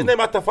in your What's bum. his name?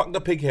 Had to fuck the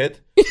pig head.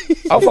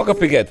 I'll fuck a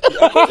pig head.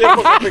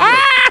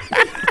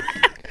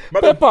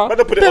 Man,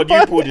 put it on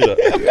you, Paul. You know.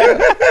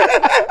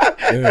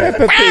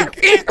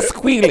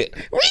 Squeal it.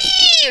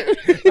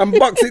 And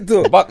box it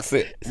too. Box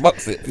it. What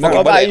Fuck it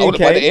about by you, the-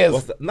 by the Kay? ears.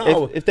 What's that?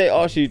 No, If they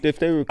ask you, if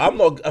they I'm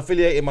not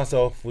affiliating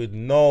myself with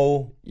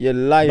you're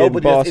lying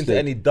nobody that's bastard. into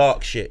any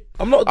dark shit.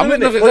 I'm not I'm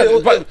doing not.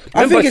 it. But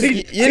I remember,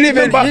 think see, you live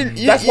in- remember,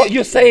 you- that's what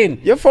you're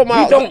saying. You're from We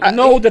out- don't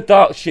know the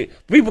dark shit.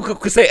 People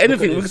could say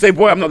anything. We could say,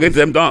 "Boy, I'm not going to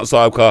them dance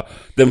car,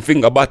 them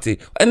finger batty,"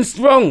 and it's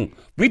wrong.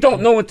 We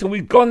don't know until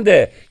we've gone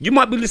there. You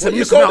might be listening, You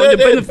missing go out on your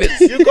there then. benefits.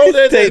 You go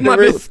there then. You might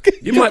risk. you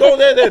You might go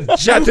there then.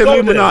 Shout You to go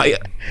Illuminati.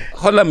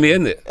 Holler me,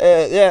 innit?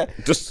 Yeah.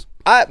 Just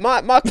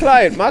My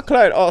client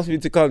asked me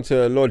to come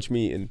to a lodge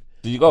meeting.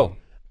 do you go?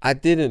 I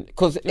didn't,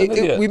 because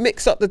Yeah. we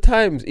mixed up the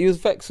times. He was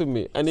vexing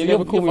me, and he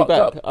never called me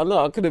back. I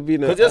know I could have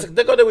been. Because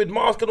they got there with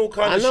mask and all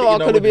kinds of shit. I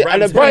could have been.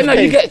 And a Right now,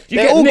 you briefcase.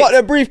 get They all got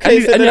their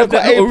briefcase and they've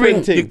got little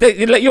apron ring.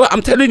 thing.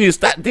 I'm telling you, it's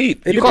that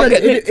deep. It You can't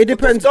depends. get nicked. It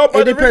depends. Stop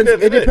by It the depends.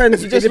 ring, It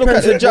depends. You It just look at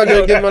depends. the judge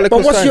and give him a little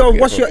But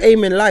what's your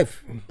aim in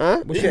life?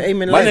 Huh? What's your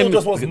aim in My life? name He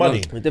just wants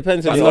money. It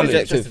depends on My your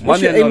knowledge. objective.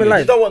 What's your aim in You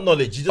life? don't want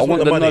knowledge. You just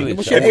want the money.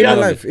 What's your aim in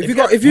life? If you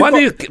got,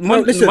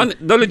 listen,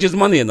 Knowledge is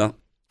money, you know.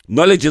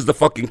 Knowledge is the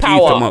fucking key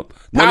Power. to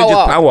knowledge is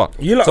power.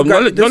 You lot So got-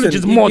 knowledge listen,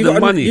 is more you than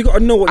gotta- money. you gotta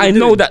know what I you're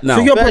know doing. that now.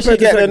 So you're First you prepared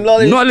to get the say-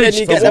 knowledge, Knowledge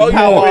then you get is the more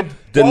power,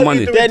 than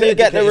money. then you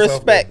get the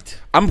respect.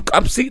 I'm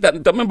seeing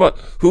that. Remember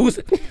who's?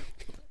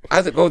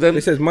 How's it go then?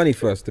 It says money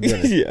first, to be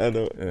honest. Yeah, I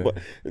know. But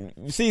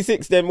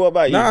C6 then, what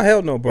about you? Nah,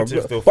 hell no, bro. But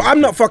you're still But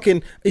I'm not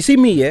fucking. You see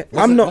me, yeah.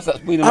 what's that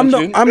Speedy I'm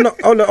Man not.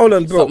 tune? Hold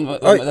on,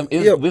 bro.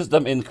 Yo,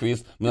 Wisdom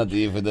increase. Me not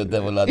do for the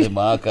devil or the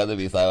mark or the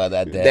beast or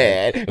that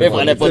Dead. We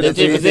wanna put the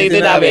chips in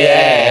the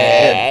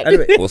head.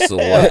 Anyway, Also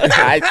what?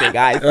 I think.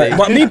 right,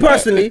 but me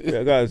personally,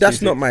 Yeah, go on, that's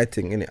CC. not my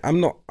thing, innit? I'm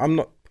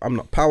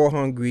not power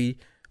hungry.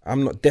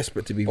 I'm not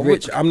desperate to be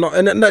rich. I'm not,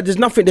 and there's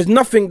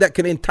nothing that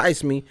can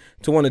entice me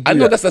to want to do I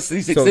know that. that's a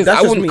C6. So I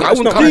that's just wouldn't. me. I That's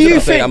wouldn't not come my Do to you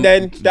say think I'm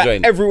then that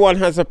joined. everyone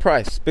has a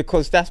price?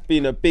 Because that's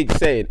been a big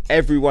saying.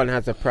 Everyone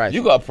has a price.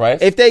 You got a price?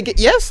 If they get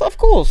yes, of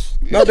course.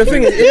 No, the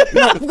thing is,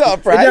 I've got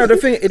a price. yeah, the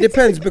thing, it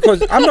depends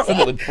because I'm not.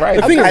 Not with price.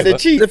 The thing I'm kinda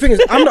is, cheap. the thing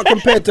is, I'm not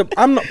prepared Yeah, to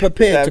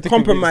I have to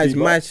compromise convince you,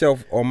 but-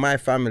 myself or my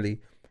family,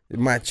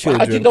 my How do you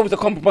children. know it's a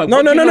compromise? No,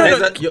 What no, do you no, know? no,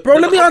 There's a- bro.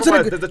 there's Let a me answer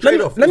compromise, the. there's a Let me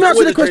trade-off. let me There's answer the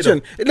always a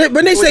question. trade-off.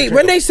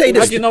 When they say How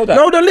this, do you know that?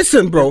 no, no,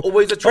 listen, bro. There's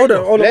always a Hold on,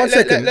 trade-off. one Let-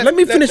 second. let- Let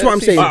me let- finish what I'm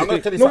let's saying. see. I'm gonna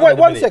tell you No, something wait, in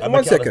a one minute. second, I'll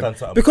one make you second. understand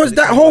something. Because This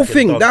that is whole like a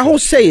thing, dog that whole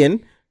shit.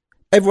 saying,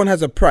 everyone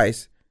has a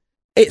price.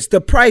 It's the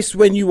price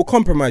when you will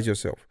compromise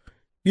yourself.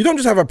 You don't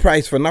just have a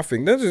price for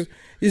nothing.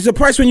 It's a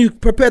price when you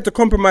prepare to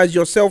compromise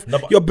yourself, No,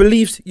 but- your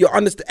beliefs, your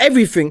understand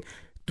everything.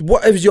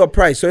 What is your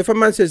price? So if a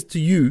man says to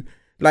you,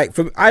 like,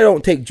 I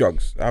don't take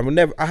drugs. I will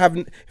never. I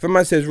haven't. If a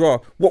man says, "Raw,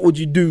 what would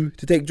you do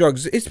to take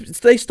drugs?"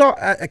 They start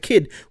at a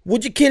kid.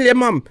 Would you kill your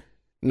mum?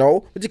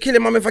 No. Would you kill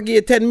your mum if I give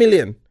you 10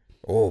 million?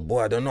 Oh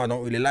boy, I don't know. I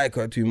don't really like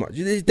her too much.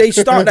 They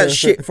start that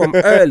shit from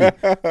early. You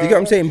get what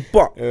I'm saying?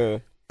 But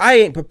I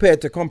ain't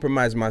prepared to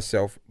compromise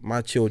myself,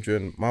 my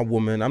children, my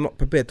woman. I'm not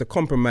prepared to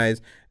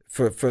compromise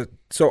for.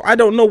 So I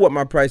don't know what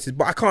my price is,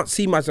 but I can't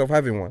see myself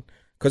having one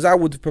because I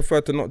would prefer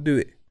to not do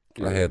it.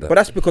 I hear that. But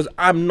that's because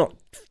I'm not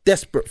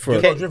desperate for You're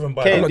it. not driven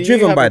by Ken, I'm that. not do you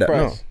driven have by a that.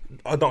 No. price?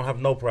 I don't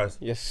have no price.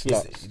 You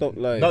slut. Stop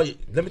lying. No,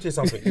 let me tell you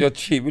something. You're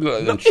cheap. You look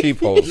like them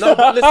cheapos. No,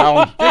 but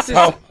listen, this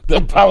is.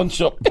 The pound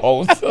shop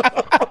pose.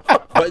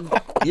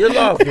 But you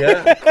laugh,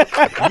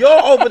 yeah.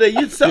 You're over there.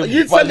 You'd sell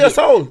your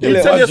soul.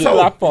 You'd sell your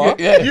soul.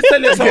 Yeah. You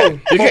sell your soul.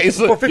 You get your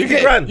for 50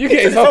 grand. You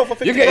get your sell soul for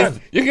 50 You get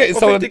grand. your For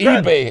soul on 50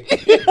 grand. eBay.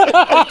 50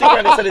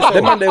 grand. You sell your soul.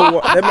 Them man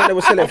they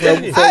will sell it for a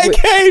Hey whip.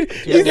 Kane,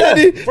 he Yeah.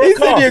 said For a he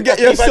said car. you get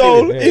For your value.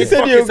 soul. Yeah. He said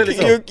Fucking sell your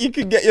soul. you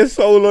can get your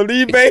soul on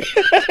eBay.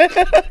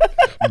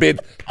 Bid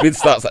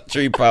starts at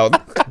 £3.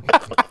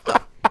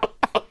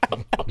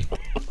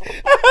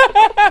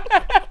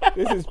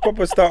 This is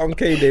proper start on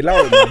K-Day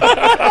loud, man.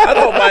 I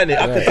don't mind it.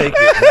 I can take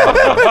it.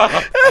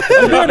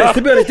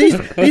 To be honest,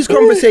 these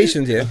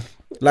conversations here,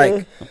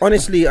 like,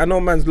 honestly, I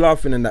know man's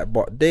laughing and that,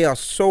 but they are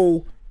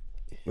so,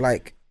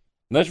 like,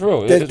 That's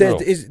real.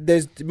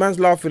 there's man's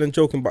laughing and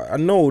joking, but I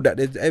know that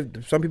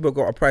there's some people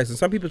got a price, and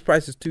some people's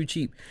price is too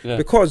cheap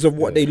because of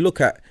what they look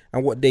at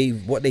and what they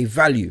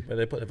value. Where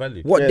they put the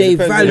value. What Yeah, they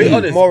depends on value. Be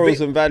honest, morals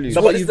and values.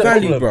 No, what but you this is the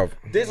value, problem.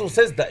 bruv. Diesel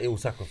says that it will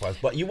sacrifice,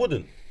 but you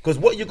wouldn't. Because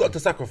what you got to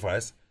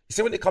sacrifice, you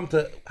see when it comes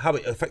to how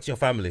it affects your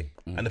family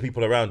and the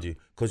people around you.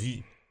 Because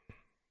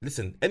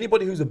listen,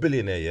 anybody who's a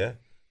billionaire, yeah,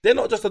 they're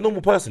not just a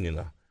normal person, you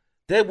know.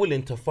 They're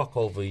willing to fuck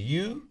over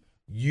you.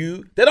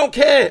 They don't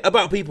care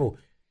about people.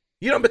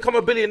 You don't become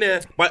a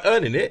billionaire by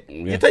earning it.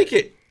 You take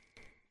it.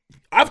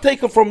 I've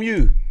taken from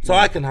you, so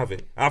I can have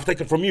it. I've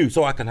taken from you,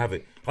 so I can have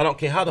it. I don't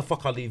care how the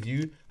fuck I leave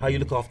you, how you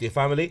look after your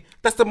family.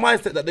 That's the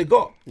mindset that they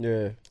got.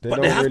 Yeah,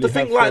 But they have to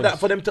think like that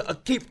for them to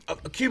keep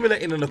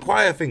accumulating and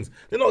acquire things.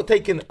 They're not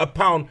taking a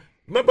pound.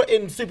 Remember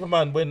in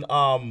Superman when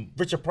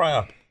Richard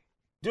Pryor,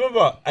 do you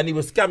remember? And he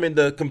was scamming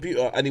the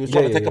computer and he was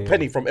trying to take a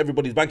penny from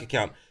everybody's bank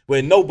account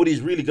where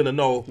nobody's really going to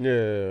know.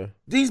 Yeah.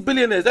 These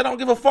billionaires, they don't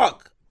give a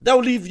fuck. They'll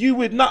leave you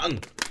with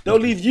nothing. They'll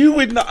leave you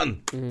with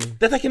nothing.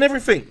 They're taking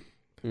everything.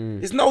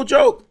 It's no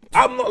joke.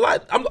 I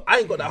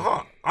ain't got that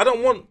heart. I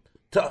don't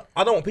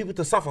want people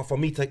to suffer for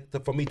me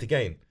to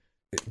gain.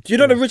 Do you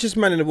know the richest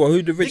man in the world?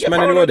 Who the richest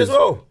man in the world is? as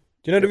well.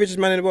 Do you know the richest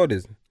man in the world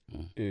is?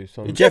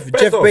 Jeff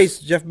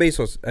Bezos. Jeff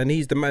Bezos, and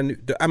he's the man,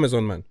 the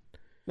Amazon man.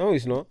 No,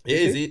 he's not.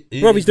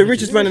 Bro, he's the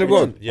richest man in the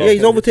world. Yeah,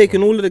 he's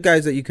overtaken all of the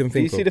guys that you can Do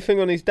you think see of. the thing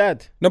on his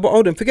dad? No, but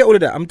hold on, forget all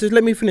of that. Just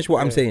let me finish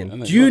what I'm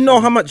saying. Do you know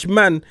how much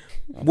man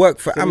work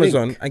for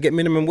Amazon and get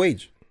minimum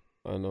wage?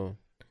 I know.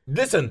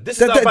 Listen, this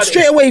is how bad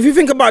straight away. If you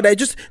think about that,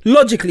 just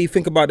logically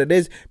think about it.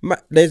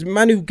 There's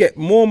men who get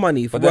more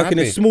money for working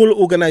in small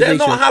organizations.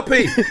 They're not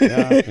happy.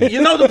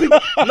 You know the people.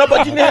 No,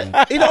 but you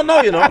don't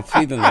know. You know.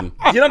 Feeding them.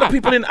 You know the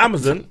people in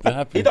Amazon. They're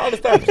happy. You don't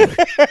understand.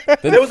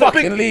 There was a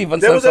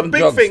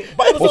big thing,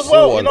 but it was as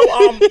well. You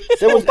know,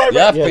 there was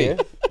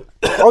direct.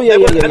 Oh yeah.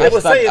 And they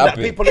were saying that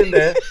people in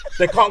there,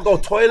 they can't go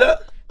toilet.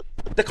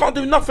 They can't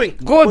do nothing.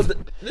 Good.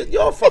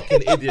 You're a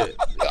fucking idiot.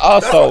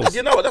 Arseholes.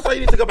 You know what? That's why you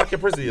need to go back in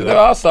prison. You know? They're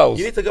arseholes.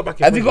 You need to go back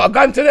in Has prison. he got a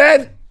gun to the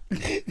head?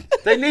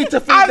 They need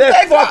to feed their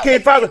fucking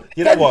family.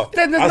 You know what?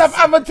 Then there's enough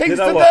other things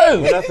to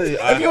do.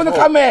 If you want to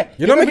come here,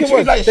 you're not making it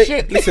worse. Like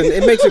shit. Listen,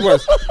 it makes it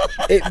worse.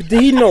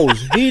 He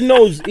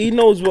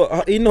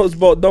knows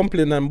about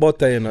dumpling and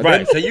butter. You know.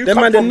 Right. So you them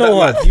come man from didn't know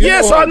that her. life.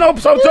 Yes, I know.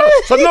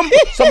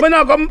 So when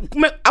I go,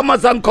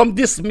 Amazon come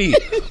diss me.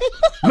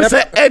 Me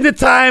say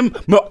anytime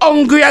me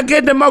hungry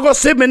again, them I go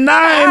see me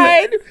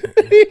 9.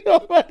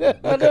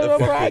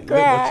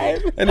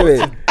 Anyway,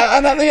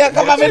 and I think I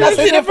come and I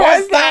see the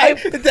first time.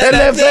 Tell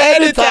them say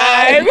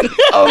anytime.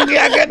 Hungry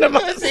again, them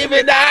I see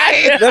me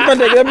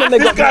 9.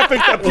 This guy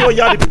thinks that poor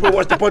Yardy people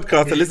watch the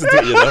podcast and listen to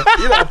it. You know,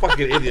 you're not a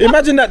fucking idiot.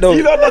 Imagine that though.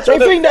 You know, not trying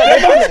to think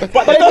that,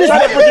 but they're not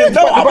trying to bring in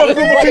no other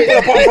group of people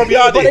apart from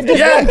Yardy.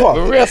 Yeah,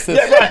 Bumpa.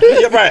 racist.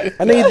 You're right.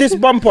 And then you diss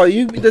Bumper.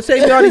 You the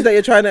same Yardies that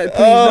you're trying to please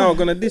now are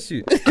gonna diss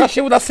you. Cause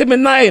she would have seen me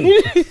 9.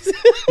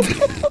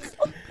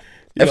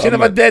 If she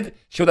never dead,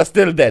 she would have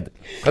still dead.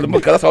 Cause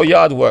that's how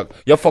yard work.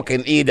 You're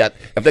fucking idiot.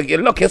 If they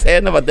look his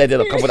hair never dead,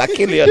 they'll come with a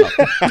kill you.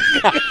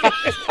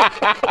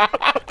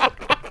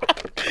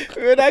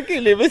 When I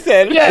kill him,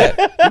 myself. Yeah,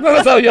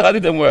 that's how yard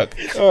didn't work.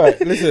 All right,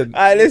 listen.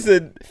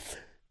 Listen.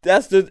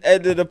 That's the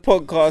end of the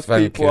podcast,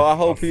 Thank people. you. I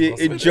hope you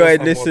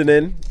enjoyed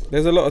listening.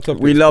 There's a lot of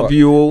topics. We love but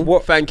you all.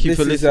 what- Thank you this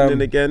for is,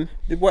 listening again.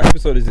 What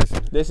episode is this?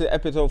 This is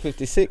episode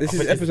 56. This is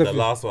This is episode. the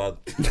last one.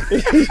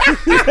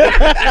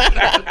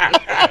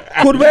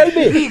 Could well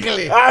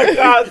be. I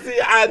can't see.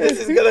 This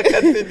is gonna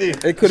continue.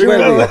 It could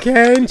well be.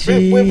 Can't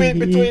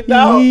Between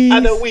now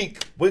and a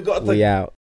week, we got to We out.